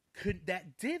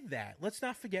did that. Let's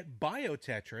not forget Bio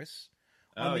Tetris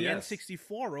on the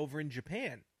N64 over in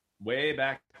Japan. Way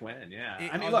back when, yeah.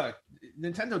 I mean, look,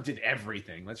 Nintendo did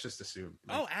everything. Let's just assume.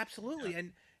 Oh, absolutely. Yeah.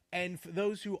 And for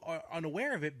those who are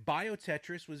unaware of it, Bio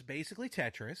Tetris was basically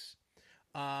Tetris.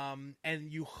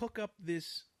 And you hook up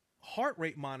this heart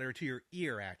rate monitor to your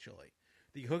ear, actually.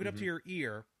 You hook it up to your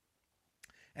ear,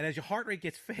 and as your heart rate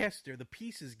gets faster, the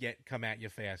pieces come at you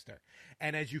faster.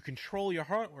 And as you control your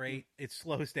heart rate, it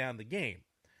slows down the game.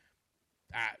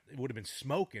 It would have been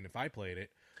smoking if I played it,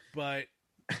 but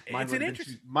mine would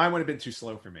have been too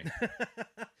slow for me.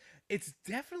 It's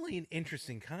definitely an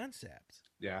interesting concept.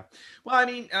 Yeah. Well, I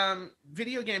mean,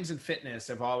 video games and fitness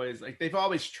have always they've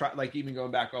always tried, like even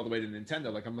going back all the way to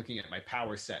Nintendo, like I'm looking at my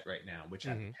Power Set right now, which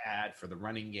I've had for the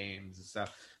running games and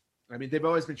stuff. I mean, they've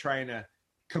always been trying to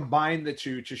combine the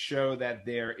two to show that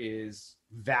there is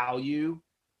value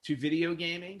to video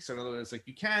gaming. So in other words, like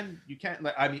you can,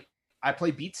 I mean, I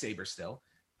play Beat Saber still.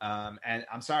 And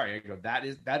I'm sorry, I go, that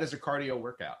is a cardio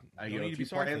workout. If you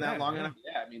play that long enough,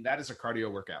 I mean, that is a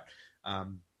cardio workout.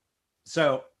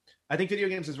 So I think video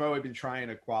games has always been trying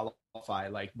to qualify,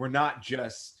 like, we're not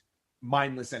just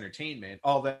mindless entertainment,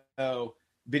 although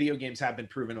video games have been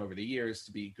proven over the years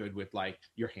to be good with like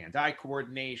your hand-eye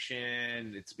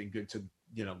coordination. It's been good to,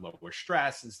 you know, lower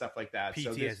stress and stuff like that.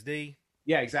 PTSD.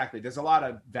 Yeah, exactly. There's a lot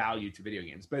of value to video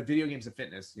games, but video games and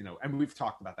fitness, you know, and we've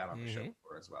talked about that on the show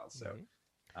before as well. So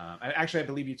I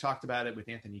believe you talked about it with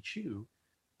Anthony Chu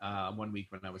 1 week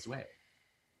when I was away.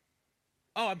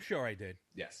 Oh, I'm sure I did.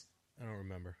 Yes. I don't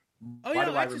remember. Oh, yeah,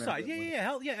 exercise. Yeah.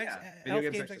 Health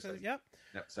games, exercise. Yep.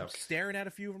 So I'm staring at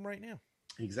a few of them right now.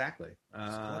 Exactly.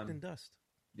 Just collecting dust.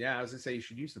 Yeah, I was going to say you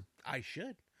should use them. I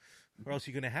should. Or else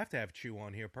you're going to have Chew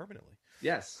on here permanently.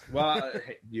 Yes. Well,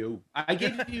 I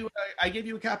gave you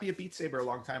a copy of Beat Saber a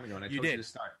long time ago, and I told you to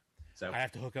start. So I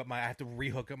have to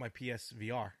rehook up my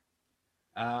PSVR.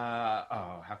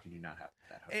 How can you not have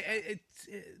that? It's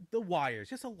the wires,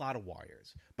 just a lot of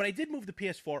wires. But I did move the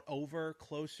PS4 over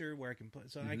closer where I can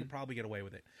put, so I can probably get away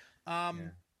with it.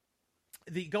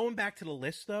 The going back to the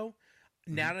list though,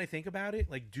 now that I think about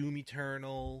it, like Doom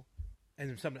Eternal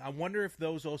and something, I wonder if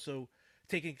those also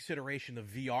take into consideration the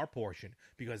VR portion,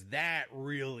 because that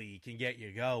really can get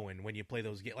you going when you play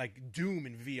those games. Like Doom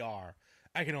in VR,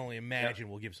 I can only imagine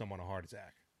will give someone a heart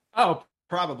attack. Oh,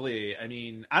 probably. I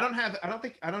mean, I don't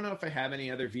know if I have any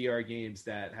other VR games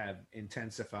that have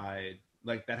intensified,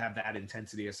 like that have that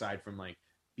intensity aside from like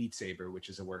Beat Saber, which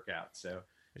is a workout. So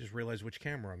I just realized which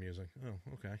camera I'm using.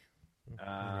 Oh, okay.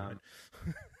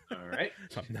 All right.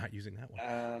 So I'm not using that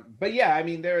one. But yeah, I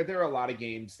mean, there are a lot of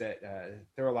games that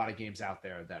there are a lot of games out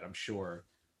there that I'm sure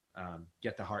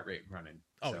get the heart rate running.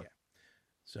 Oh, yeah.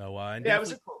 So it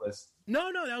was a cool list.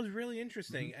 No, that was really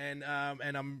interesting, and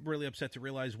I'm really upset to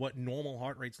realize what normal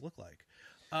heart rates look like.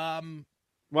 I'd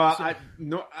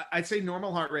say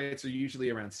normal heart rates are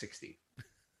usually around 60.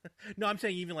 No, I'm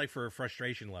saying even like for a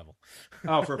frustration level.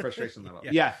 Oh, for a frustration level.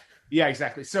 Yeah,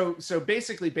 exactly. So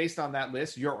basically, based on that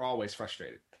list, you're always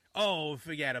frustrated. Oh,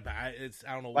 forget about it.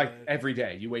 I don't know. Like every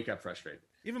day, you wake up frustrated.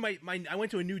 Even I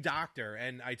went to a new doctor,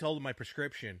 and I told him my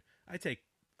prescription. I take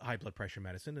high blood pressure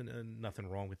medicine, and nothing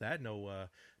wrong with that. No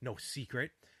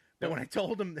secret. But when I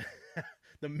told him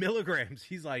the milligrams,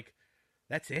 he's like,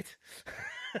 "That's it."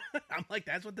 I'm like,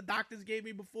 "That's what the doctors gave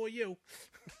me before you."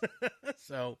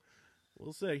 So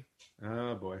we'll see.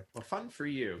 Oh boy. Well, fun for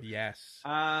you. Yes.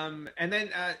 And then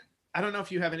I don't know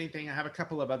if you have anything. I have a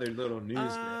couple of other little news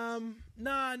bits.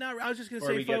 No. I was just gonna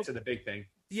Before say, we get to the big thing.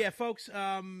 Yeah, folks.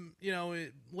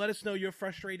 Let us know your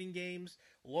frustrating games.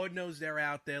 Lord knows they're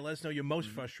out there. Let us know your most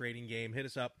frustrating game. Hit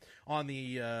us up on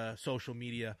the social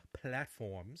media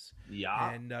platforms.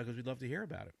 Yeah, and because we'd love to hear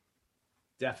about it.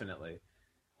 Definitely.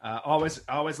 Always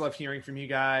love hearing from you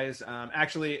guys.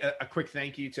 Actually, a quick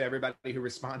thank you to everybody who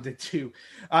responded to.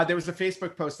 There was a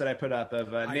Facebook post that I put up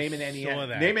of name an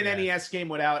NES game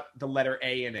without the letter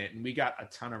A in it, and we got a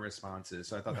ton of responses.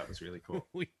 So I thought that was really cool.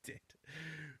 We did.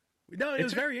 No, it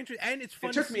was very interesting, and it's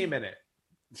fun. It took me a minute.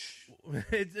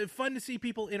 It's fun to see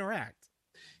people interact.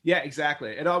 Yeah,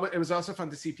 exactly. It was also fun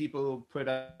to see people put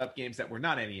up games that were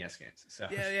not NES games. So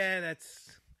yeah,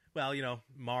 that's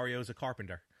Mario's a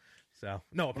carpenter, so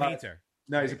a painter.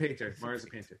 No, he's a painter. Mario's a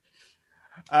painter.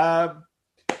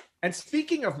 And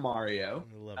speaking of Mario,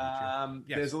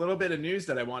 there's a little bit of news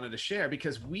that I wanted to share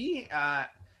because we,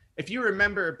 if you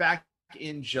remember back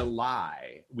in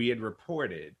July, we had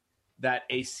reported that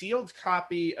a sealed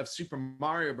copy of Super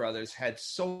Mario Brothers had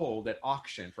sold at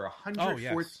auction for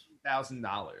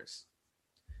 $114,000.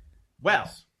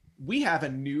 Well, we have a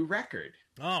new record.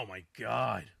 Oh my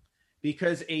God.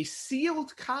 Because a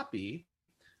sealed copy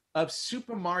of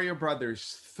Super Mario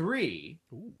Brothers 3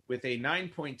 with a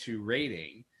 9.2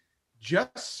 rating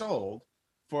just sold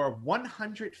for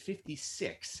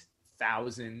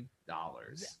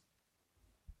 $156,000.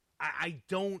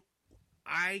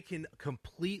 I can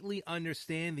completely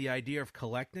understand the idea of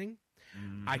collecting.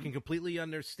 Mm-hmm. I can completely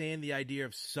understand the idea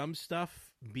of some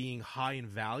stuff being high in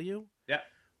value. Yeah.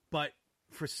 But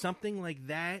for something like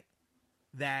that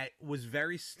was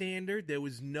very standard, there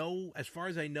was no, as far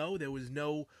as I know, there was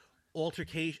no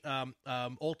altercation. There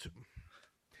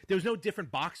was no different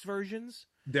box versions.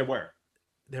 There were.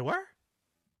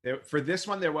 For this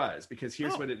one, there was, because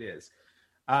here's what it is.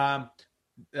 I'll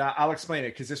explain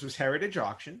it because this was Heritage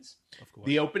Auctions. Of course.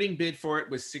 The opening bid for it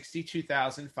was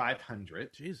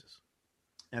 $62,500. Jesus.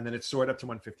 And then it soared up to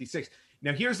 $156,000.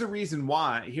 Now, here's the reason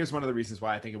why. Here's one of the reasons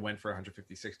why I think it went for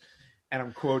 $156,000. And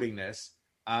I'm quoting this.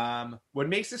 What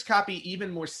makes this copy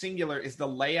even more singular is the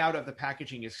layout of the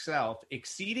packaging itself.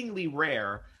 Exceedingly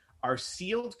rare are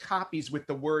sealed copies with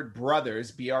the word Brothers,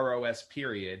 B-R-O-S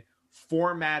period,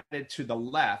 formatted to the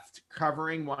left,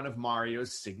 covering one of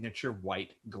Mario's signature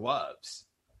white gloves.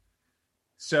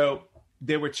 So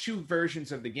there were two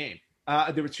versions of the game.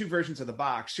 There were two versions of the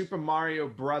box, Super Mario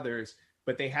Brothers,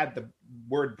 but they had the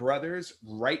word Brothers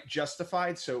right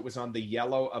justified, so it was on the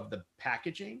yellow of the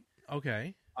packaging.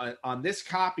 Okay. On this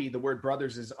copy, the word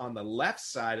Brothers is on the left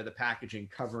side of the packaging,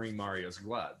 covering Mario's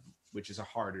glove, which is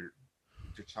harder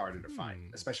to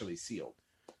find, especially sealed.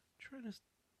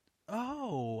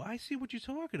 Oh, I see what you're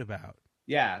talking about.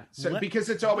 Yeah, so because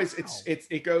it's always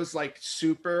it goes like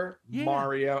Super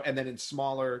Mario, and then in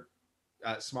smaller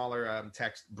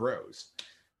text Bros,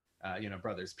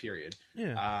 Brothers period.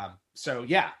 Yeah. So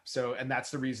and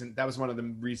that's the reason. That was one of the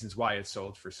reasons why it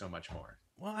sold for so much more.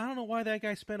 Well, I don't know why that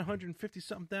guy spent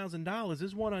 $150,000.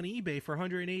 There's one on eBay for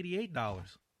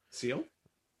 $188. Sealed?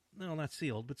 No, not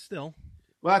sealed, but still.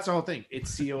 Well, that's the whole thing. It's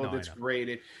sealed. It's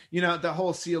graded. The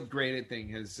whole sealed graded thing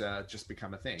has just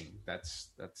become a thing.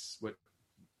 That's what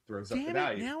throws up the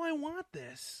value. Now I want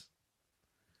this.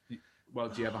 Well,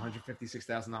 do you have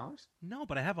 $156,000? No,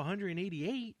 but I have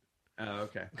 $188,000. Oh,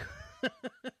 okay.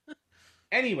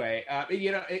 Anyway,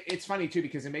 it's funny too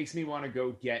because it makes me want to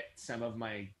go get some of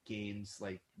my games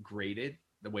like graded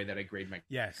the way that I grade my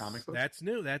comic books. That's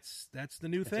new. That's the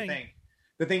new thing.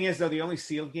 The thing is, though, the only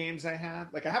sealed games I have,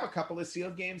 I have a couple of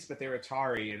sealed games, but they're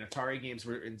Atari, and Atari games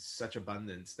were in such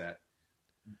abundance that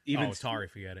even Atari,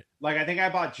 forget it. I think I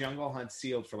bought Jungle Hunt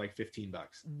sealed for like $15.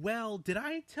 Well, did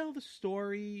I tell the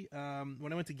story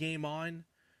when I went to Game On?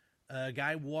 A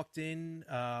guy walked in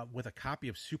with a copy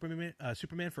of Superman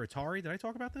for Atari. Did I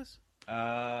talk about this?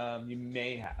 You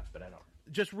may have, but I don't.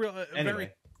 Just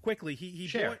very quickly, he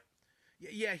Share. bought.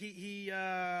 Yeah, he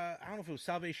I don't know if it was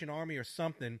Salvation Army or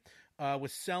something,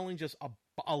 was selling just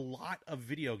a lot of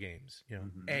video games,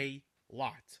 a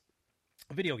lot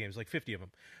of video games, like 50 of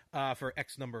them, for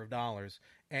X number of dollars,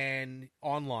 and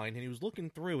online, and he was looking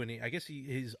through, and I guess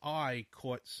his eye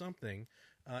caught something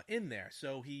in there,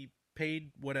 so he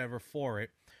paid whatever for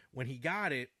it. When he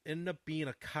got it, ended up being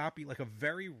a copy, like a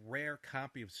very rare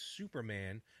copy of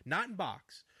Superman, not in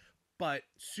box, but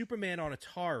Superman on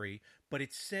Atari, but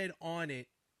it said on it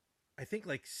I think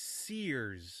like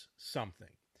Sears something.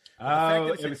 Oh, the fact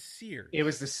that it said Sears. It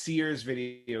was the Sears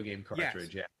video game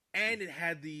cartridge. Yes. Yeah. And it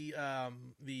had the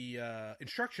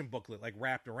instruction booklet like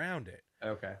wrapped around it.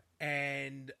 Okay.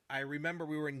 And I remember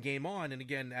we were in Game On, and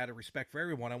again, out of respect for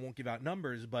everyone, I won't give out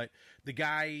numbers, but the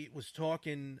guy was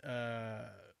talking,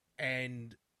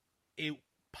 and it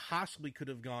possibly could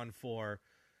have gone for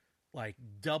like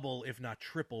double, if not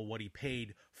triple, what he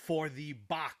paid for the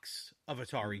box of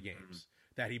Atari games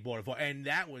that he bought it for, and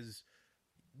that was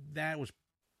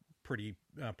pretty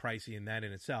pricey in that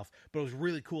in itself. But it was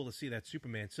really cool to see that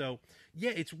Superman. So yeah,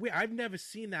 it's weird. I've never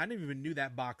seen that. I never even knew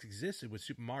that box existed with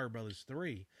Super Mario Brothers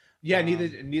 3. Yeah, neither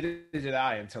did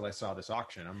I until I saw this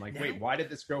auction. I'm like, wait, why did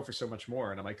this go for so much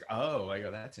more? And I'm like,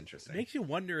 that's interesting. It makes you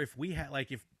wonder if we had,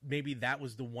 like, if maybe that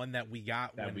was the one that we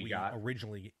got when we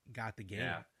originally got the game.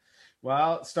 Yeah.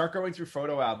 Well, start going through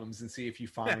photo albums and see if you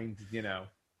find,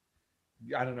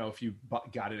 I don't know if you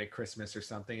got it at Christmas or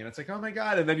something, and it's like, oh my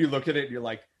God. And then you look at it and you're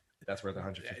like, that's worth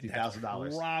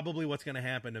 $150,000. Probably what's going to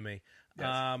happen to me.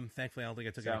 Yes. Thankfully, I don't think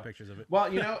I took any pictures of it. Well,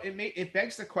 it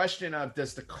begs the question of,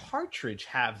 does the cartridge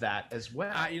have that as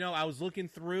well? I was looking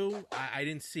through. I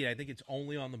didn't see it. I think it's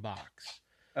only on the box.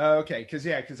 Okay,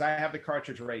 because I have the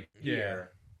cartridge right here.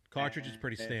 Yeah. Cartridge is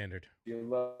pretty standard. You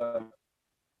look.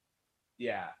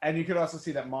 Yeah, and you could also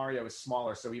see that Mario is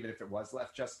smaller, so even if it was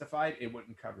left justified, it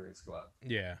wouldn't cover his glove.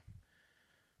 Yeah.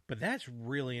 But that's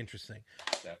really interesting.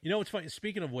 So. You know what's funny?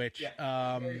 Speaking of which,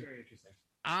 very, very interesting.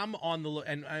 I'm on the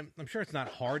and I'm sure it's not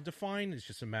hard to find. It's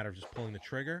just a matter of just pulling the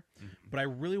trigger. Mm-hmm. But I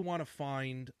really want to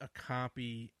find a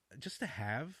copy just to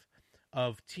have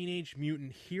of Teenage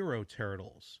Mutant Hero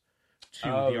Turtles to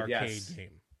the arcade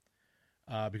game.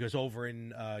 Because over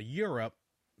in Europe,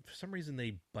 for some reason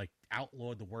they like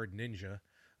outlawed the word ninja.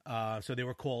 So they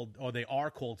are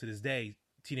called to this day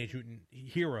Teenage Mutant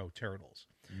Hero Turtles.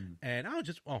 And I was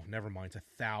just, never mind.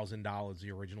 It's $1,000,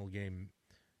 the original game.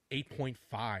 8.5.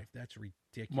 That's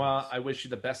ridiculous. Well, I wish you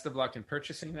the best of luck in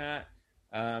purchasing that.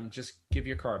 Just give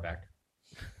your car back.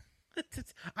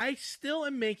 I still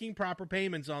am making proper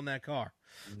payments on that car.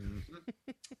 Mm-hmm.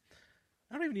 I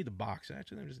don't even need the box,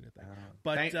 actually. I just need that.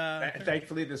 But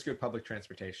thankfully, there's good public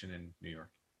transportation in New York.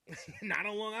 Not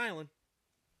on Long Island.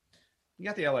 You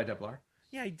got the LIRR.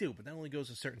 Yeah, I do, but that only goes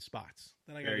to certain spots.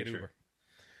 Then I got to get Uber.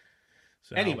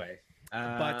 So, anyway.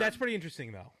 But that's pretty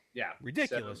interesting, though. Yeah.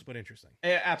 Ridiculous, but interesting.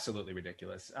 Absolutely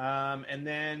ridiculous. And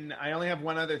then I only have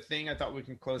one other thing I thought we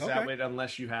can close out with,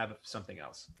 unless you have something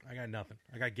else. I got nothing.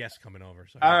 I got guests coming over.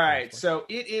 So all right. So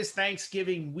it is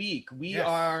Thanksgiving week.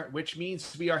 Which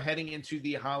means we are heading into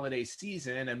the holiday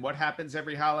season. And what happens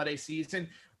every holiday season?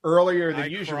 Earlier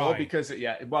than usual, cry. Because,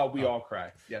 we all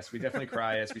cry. Yes, we definitely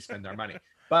cry as we spend our money.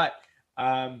 But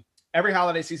every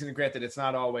holiday season, and granted, it's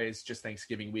not always just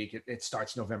Thanksgiving week. It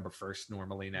starts November 1st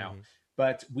normally now. Mm-hmm.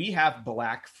 But we have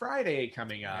Black Friday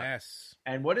coming up. Yes.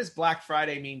 And what does Black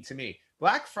Friday mean to me?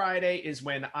 Black Friday is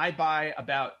when I buy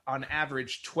about, on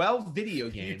average, 12 video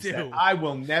games that I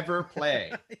will never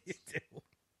play. You do.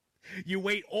 You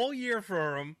wait all year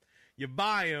for them, you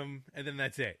buy them, and then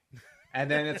that's it.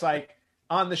 And then it's like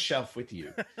on the shelf with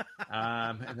you.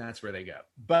 And that's where they go.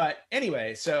 But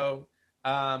anyway, so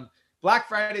Black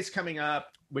Friday's coming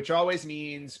up, which always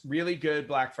means really good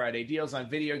Black Friday deals on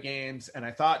video games. And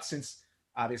I thought, since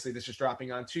obviously this is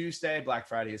dropping on Tuesday, Black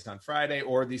Friday is on Friday,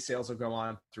 or these sales will go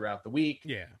on throughout the week.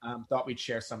 Yeah. Thought we'd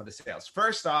share some of the sales.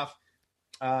 First off,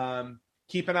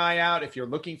 keep an eye out if you're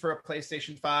looking for a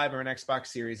PlayStation 5 or an Xbox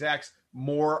Series X.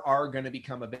 More are going to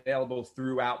become available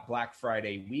throughout Black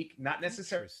Friday week, not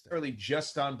necessarily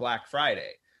just on Black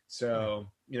Friday.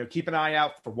 So, keep an eye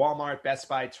out for Walmart, Best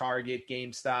Buy, Target,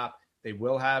 GameStop. They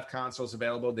will have consoles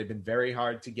available. They've been very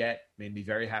hard to get. Made me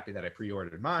very happy that I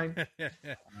pre-ordered mine. Yeah,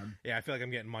 I feel like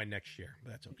I'm getting mine next year,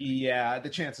 but that's okay. Yeah, the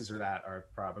chances of that are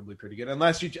probably pretty good,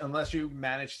 unless you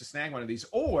manage to snag one of these.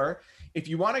 Or if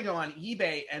you want to go on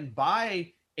eBay and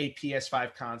buy a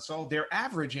PS5 console, they're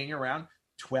averaging around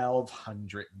 $1,200.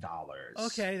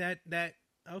 Okay,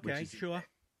 okay, sure.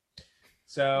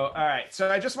 So, all right. So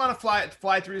I just want to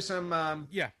fly through some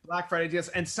Black Friday deals.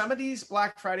 And some of these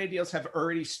Black Friday deals have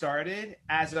already started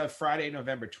as of Friday,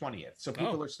 November 20th. So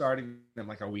people are starting them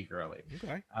like a week early.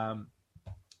 Okay.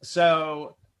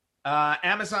 So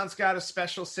Amazon's got a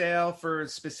special sale for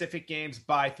specific games.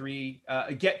 Buy 3,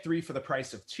 get 3 for the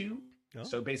price of 2. Oh.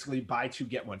 So basically buy 2,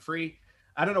 get 1 free.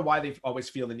 I don't know why they always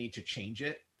feel the need to change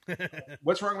it.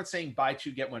 What's wrong with saying buy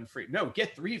 2, get 1 free? No,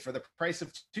 get 3 for the price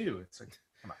of 2. It's like,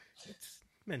 come on. It's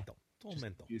mental. It's all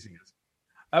mental. Using this.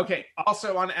 Okay.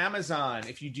 Also on Amazon,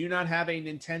 if you do not have a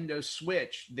Nintendo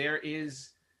Switch, there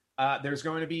is There's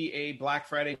going to be a Black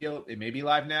Friday deal. It may be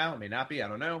live now. It may not be. I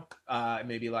don't know. It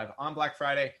may be live on Black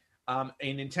Friday. A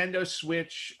Nintendo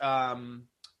Switch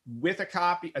with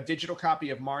a digital copy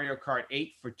of Mario Kart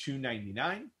 8 for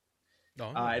 $299.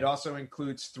 It also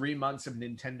includes 3 months of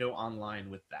Nintendo Online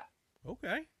with that.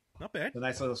 Okay, not bad. A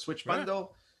nice little Switch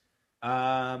bundle.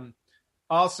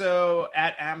 Also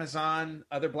at Amazon,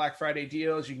 other Black Friday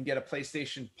deals. You can get a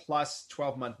PlayStation Plus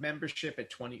 12-month membership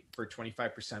for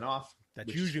 25% off.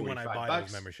 That's usually when I buy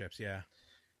those memberships. Yeah.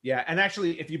 Yeah, and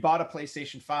actually, if you bought a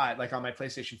PlayStation 5, like on my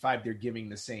PlayStation 5, they're giving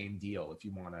the same deal if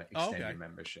you want to extend your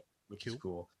membership, which is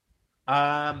cool.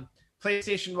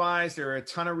 PlayStation-wise, there are a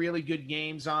ton of really good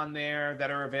games on there that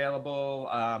are available.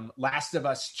 Last of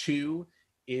Us 2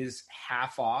 is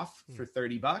half off for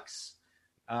 $30.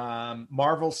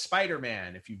 Marvel's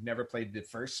Spider-Man, if you've never played the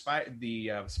first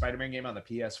Spider-Man game on the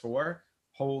PS4,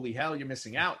 holy hell, you're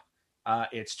missing out.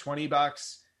 It's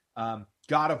 $20.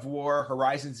 God of War,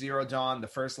 Horizon Zero Dawn, the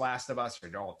first Last of Us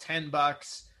are all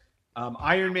 $10.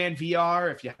 Iron Man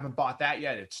VR, if you haven't bought that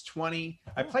yet, it's $20.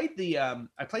 I played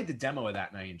the demo of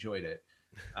that and I enjoyed it.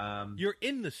 You're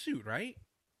in the suit, right?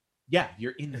 Yeah,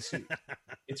 you're in the suit.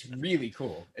 It's really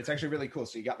cool. It's actually really cool.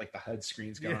 So you got like the HUD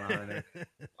screens going on and a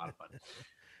lot of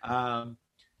fun.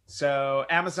 So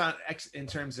Amazon in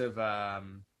terms of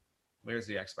where's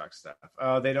the Xbox stuff?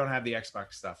 Oh, they don't have the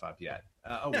Xbox stuff up yet.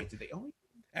 Wait, did they only?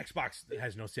 Xbox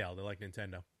has no sale. They're like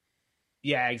Nintendo.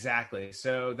 Yeah, exactly.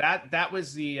 So that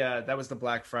was the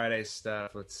Black Friday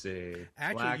stuff. Let's see.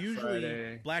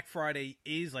 Actually, Black Friday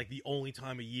is like the only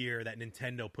time of year that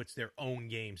Nintendo puts their own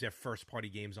games, their first-party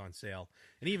games on sale,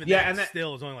 and even that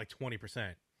still is only like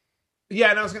 20%.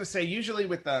 Yeah, and I was going to say usually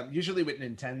with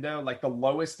Nintendo, like the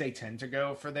lowest they tend to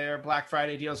go for their Black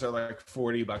Friday deals are like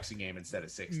 $40 a game instead of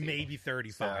 $60. Maybe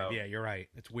 35. So, yeah, you're right.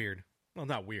 It's weird. Well,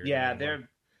 not weird. Yeah,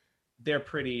 they're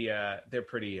pretty.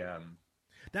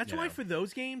 That's why for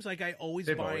those games, like I always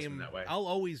buy them. I'll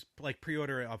always like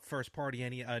pre-order a first party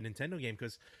Nintendo game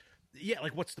because,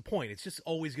 like what's the point? It's just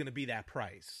always going to be that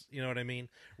price. You know what I mean?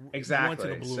 Exactly. Once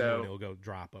in a blue moon, it'll go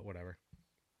drop, but whatever.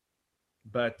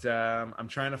 But I'm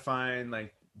trying to find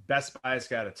like Best Buy's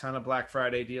got a ton of Black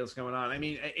Friday deals going on. I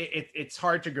mean, it's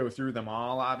hard to go through them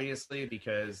all, obviously,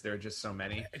 because there are just so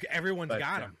many. Everyone's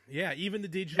got them. Yeah, even the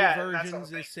digital versions,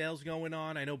 there's sales going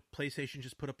on. I know PlayStation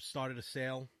just started a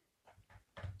sale.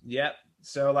 Yep.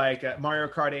 So like Mario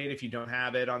Kart 8, if you don't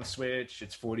have it on Switch,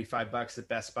 it's $45 at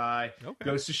Best Buy. Okay.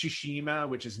 Ghost of Tsushima,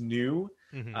 which is new,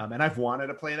 and I've wanted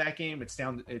to play that game. It's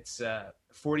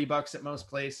 $40 at most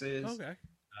places. Okay.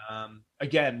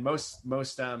 Again, most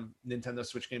Nintendo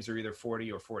Switch games are either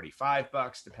 $40 or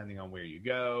 $45, depending on where you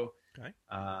go. Okay.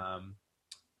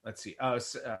 Let's see.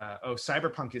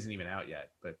 Cyberpunk isn't even out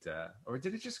yet, but or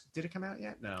did it come out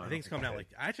yet? No, I think it's coming out.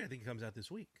 I think it comes out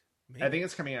this week. Maybe. I think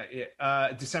it's coming out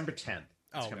December 10th.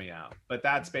 It's coming out, but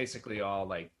that's basically all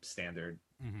like standard,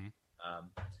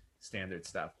 standard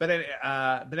stuff. But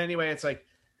anyway, it's like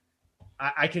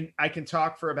I can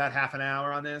talk for about half an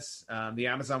hour on this. The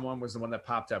Amazon one was the one that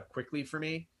popped up quickly for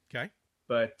me. Okay,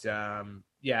 but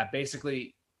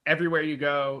basically everywhere you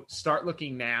go, start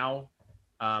looking now.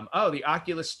 The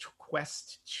Oculus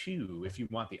Quest 2, if you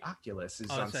want the Oculus, is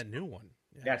that's that new one.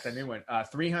 Yes. Yeah, it's that new one.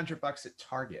 $300 at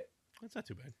Target. That's not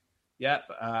too bad.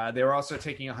 Yep. They're also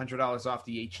taking $100 off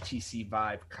the HTC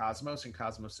Vive Cosmos and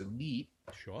Cosmos Elite.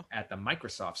 Sure. At the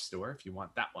Microsoft Store, if you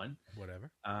want that one.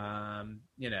 Whatever.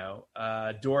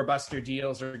 Doorbuster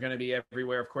deals are going to be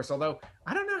everywhere, of course. Although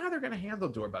I don't know how they're going to handle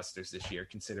doorbusters this year,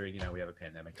 considering we have a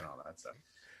pandemic and all that stuff.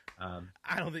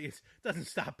 I don't think it doesn't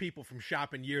stop people from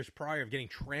shopping years prior of getting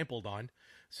trampled on.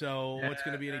 So what's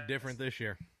going to be any different this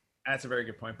year? That's a very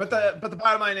good point. But the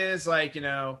bottom line is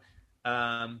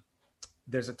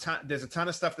there's a ton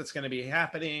of stuff that's going to be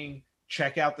happening.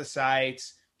 Check out the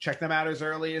sites. Check them out as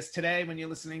early as today when you're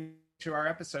listening to our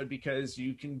episode, because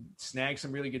you can snag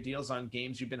some really good deals on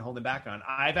games you've been holding back on.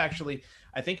 I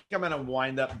think I'm going to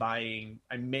wind up buying.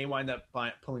 I may wind up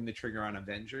pulling the trigger on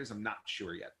Avengers. I'm not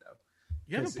sure yet though.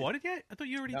 You haven't bought it yet? I thought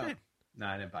you already did. No,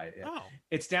 I didn't buy it yet. Oh.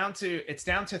 It's down to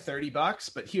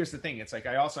 $30, but here's the thing. It's like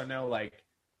I also know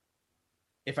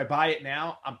if I buy it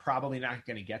now, I'm probably not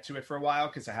going to get to it for a while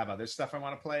because I have other stuff I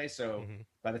want to play. So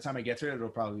by the time I get to it, it'll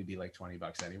probably be like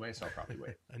 $20 anyway. So I'll probably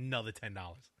wait. Another $10.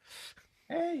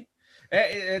 Hey,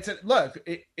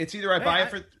 it's either I buy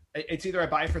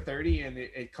it for 30 and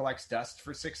it collects dust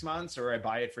for 6 months, or I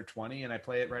buy it for 20 and I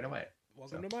play it right away.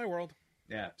 Welcome to my world.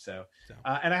 Yeah. So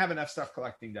and I have enough stuff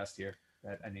collecting dust here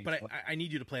that I need. But I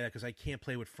need you to play that because I can't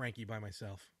play with Frankie by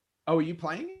myself. Oh, are you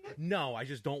playing it? No, I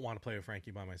just don't want to play with Frankie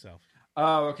by myself.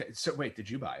 Oh, okay. So wait, did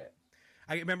you buy it?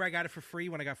 I remember I got it for free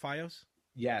when I got Fios.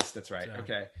 Yes, that's right. So.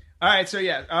 Okay. All right. So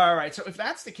yeah. All right. So if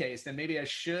that's the case, then maybe I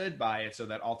should buy it so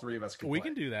that all three of us can. We play.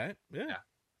 can do that. Yeah.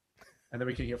 And then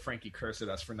we can hear Frankie curse at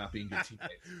us for not being good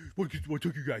teammates. What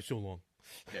took you guys so long?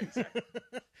 Yeah, exactly.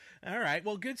 All right.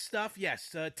 Well, good stuff.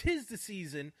 Yes. 'Tis the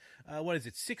season. What is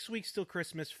it? 6 weeks till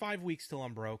Christmas. 5 weeks till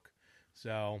I'm broke.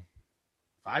 So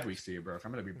 5 weeks till you're broke.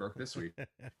 I'm going to be broke this week.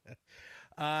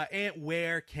 And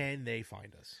where can they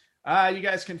find us? You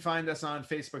guys can find us on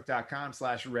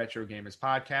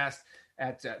Facebook.com/RetroGamersPodcast,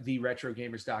 at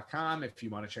TheRetroGamers.com if you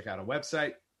want to check out a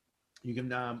website. You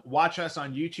can watch us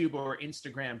on YouTube or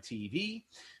Instagram TV.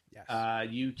 Yes.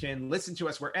 You can listen to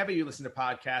us wherever you listen to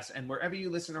podcasts, and wherever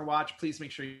you listen or watch, please make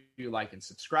sure you like and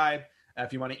subscribe.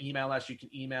 If you want to email us, you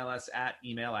can email us at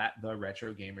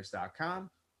email@theretrogamers.com.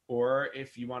 Or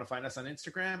if you want to find us on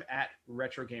Instagram at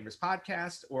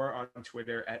RetroGamersPodcast, or on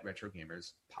Twitter at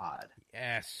RetroGamersPod.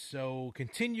 Yes. So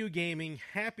continue gaming,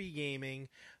 happy gaming,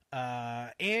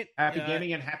 and happy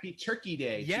gaming and happy Turkey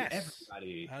Day yes, to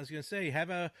everybody. I was going to say, have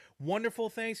a wonderful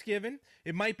Thanksgiving.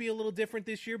 It might be a little different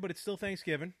this year, but it's still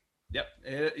Thanksgiving. Yep.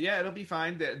 It'll be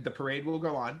fine. The parade will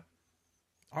go on.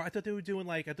 Oh, I thought they were doing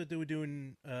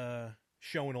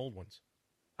showing old ones.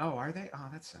 Oh, are they? Oh,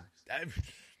 that sucks.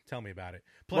 Tell me about it.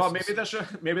 Plus, well,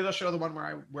 maybe they'll show the one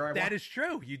where I That is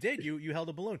true. You did. You held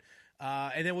a balloon.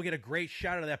 And then we'll get a great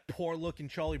shot of that poor looking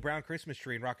Charlie Brown Christmas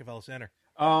tree in Rockefeller Center.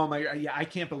 Oh my God. Yeah, I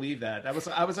can't believe that. I was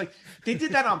like, they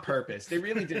did that on purpose. They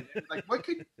really did. Like, what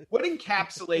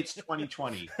encapsulates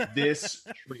 2020? This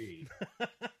tree.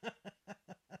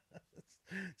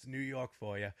 It's New York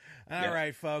for you. All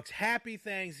right, folks. Happy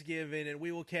Thanksgiving, and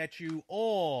we will catch you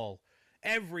all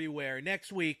everywhere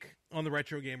next week on the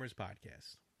Retro Gamers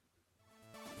Podcast.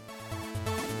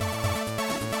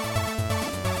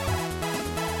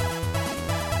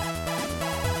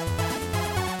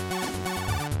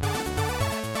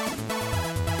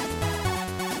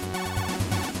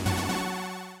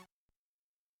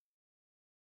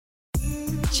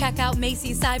 Check out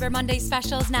Macy's Cyber Monday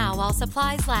specials now while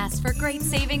supplies last for great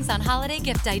savings on holiday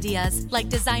gift ideas like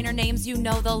designer names you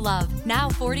know they'll love, now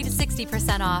 40 to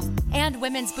 60% off. And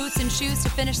women's boots and shoes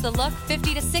to finish the look,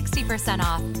 50 to 60%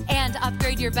 off. And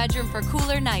upgrade your bedroom for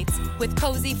cooler nights with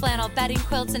cozy flannel bedding,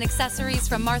 quilts, and accessories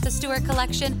from Martha Stewart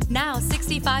Collection, now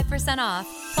 65% off.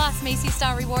 Plus, Macy's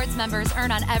Star Rewards members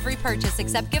earn on every purchase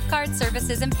except gift cards,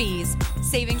 services, and fees.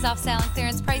 Savings off sale and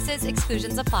clearance prices,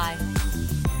 exclusions apply.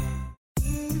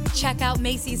 Check out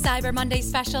Macy's Cyber Monday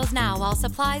specials now while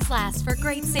supplies last for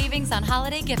great savings on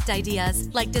holiday gift ideas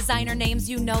like designer names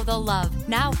you know they'll love,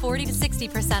 now 40 to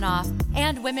 60% off.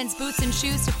 And women's boots and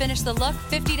shoes to finish the look,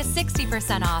 50 to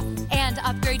 60% off. And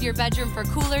upgrade your bedroom for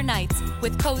cooler nights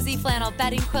with cozy flannel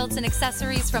bedding, quilts, and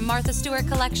accessories from Martha Stewart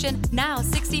Collection, now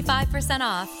 65%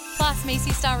 off. Plus,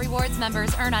 Macy's Star Rewards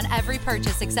members earn on every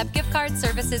purchase except gift cards,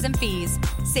 services, and fees.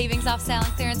 Savings off sale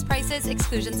and clearance prices,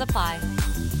 exclusions apply.